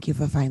 Thank you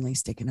for finally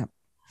sticking up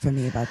for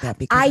me about that.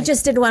 Because I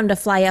just didn't want him to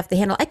fly off the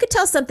handle. I could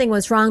tell something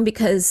was wrong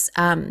because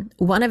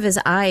one of his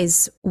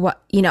eyes,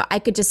 I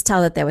could just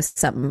tell that there was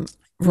something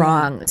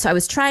wrong. So I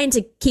was trying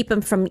to keep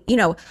him from,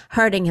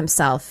 hurting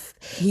himself.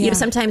 Yeah.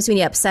 Sometimes when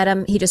you upset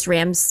him, he just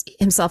rams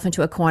himself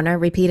into a corner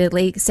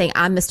repeatedly saying,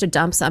 I'm Mr.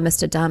 Dumps, I'm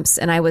Mr. Dumps.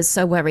 And I was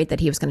so worried that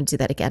he was going to do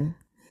that again.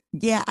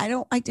 Yeah,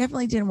 I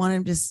definitely didn't want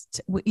him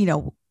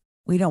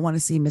we don't want to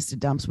see Mr.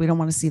 Dumps. We don't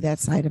want to see that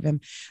side of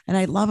him. And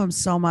I love him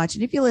so much.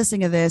 And if you're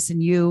listening to this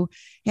and you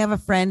have a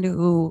friend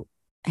who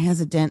has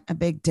a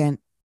big dent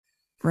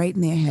right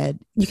in their head,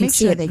 you can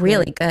see it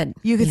really good.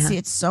 You can see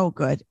it so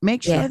good.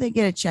 Make sure they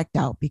get it checked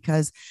out,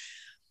 because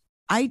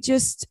I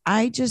just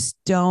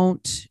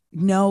don't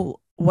know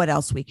what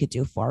else we could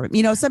do for him.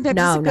 Sometimes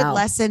it's a good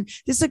lesson.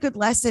 This is a good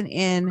lesson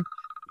in,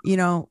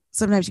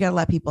 sometimes you got to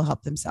let people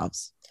help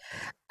themselves.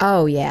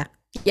 Oh, yeah.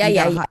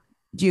 Yeah.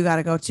 Do you got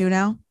to go too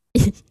now?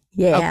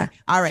 Yeah. Okay.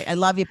 All right. I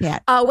love you,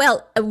 Pat. Oh,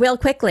 well, real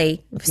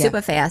quickly,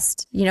 super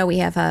fast. We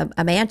have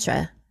a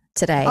mantra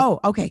today. Oh,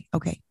 okay.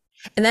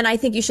 And then I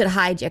think you should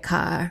hide your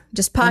car.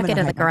 Just park it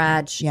in the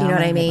garage. Yeah, you know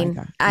what I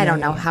mean? I don't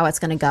know how it's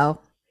going to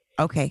go.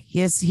 Okay.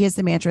 Here's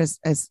the mantra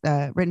as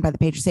written by the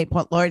patron saint,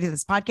 Lord, to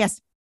this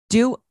podcast.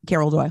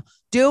 Carol Doyle,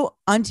 do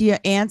unto your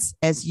aunts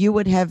as you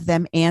would have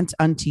them aunt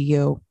unto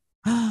you.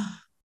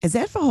 Is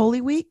that for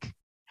Holy Week?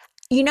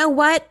 You know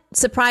what?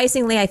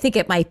 Surprisingly, I think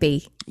it might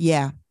be.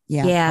 Yeah.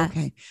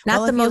 Okay.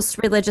 Not the most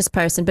religious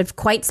person, but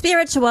quite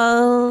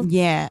spiritual.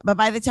 Yeah. But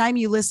by the time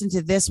you listen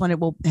to this one, it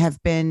will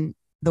have been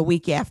the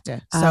week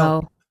after.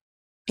 So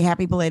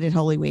happy belated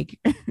Holy Week.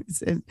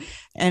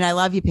 And I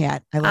love you,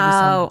 Pat. I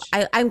love you so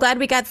much. I'm glad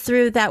we got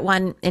through that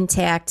one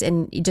intact.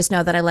 And you just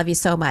know that I love you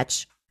so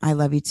much. I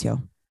love you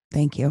too.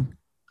 Thank you.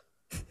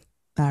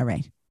 All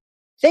right.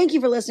 Thank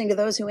you for listening to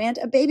Those Who Aunt,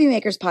 a Baby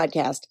Makers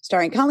podcast,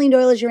 starring Colleen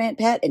Doyle as your Aunt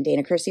Pet and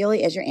Dana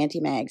Curcioli as your Auntie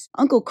Mags.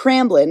 Uncle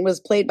Cramblin was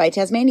played by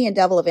Tasmanian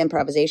Devil of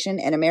Improvisation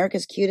and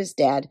America's Cutest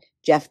Dad,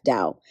 Geoff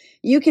Dow.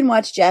 You can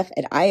watch Geoff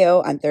at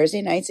I.O. on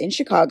Thursday nights in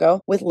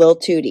Chicago with Lil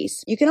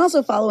Tooties. You can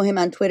also follow him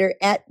on Twitter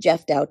at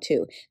Geoff Dow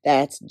 2.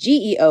 That's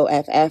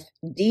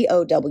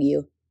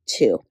GeoffDow2.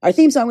 Our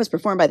theme song was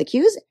performed by The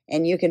Q's,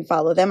 and you can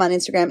follow them on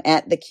Instagram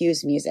at The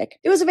Q's Music.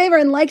 Do us a favor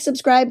and like,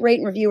 subscribe, rate,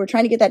 and review. We're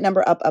trying to get that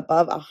number up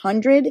above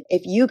 100.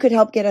 If you could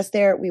help get us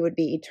there, we would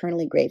be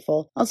eternally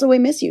grateful. Also, we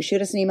miss you.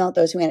 Shoot us an email at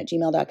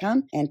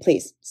thosewhoant@gmail.com. And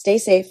please, stay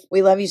safe.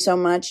 We love you so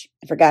much.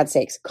 And for God's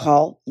sakes,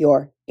 call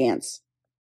your aunts.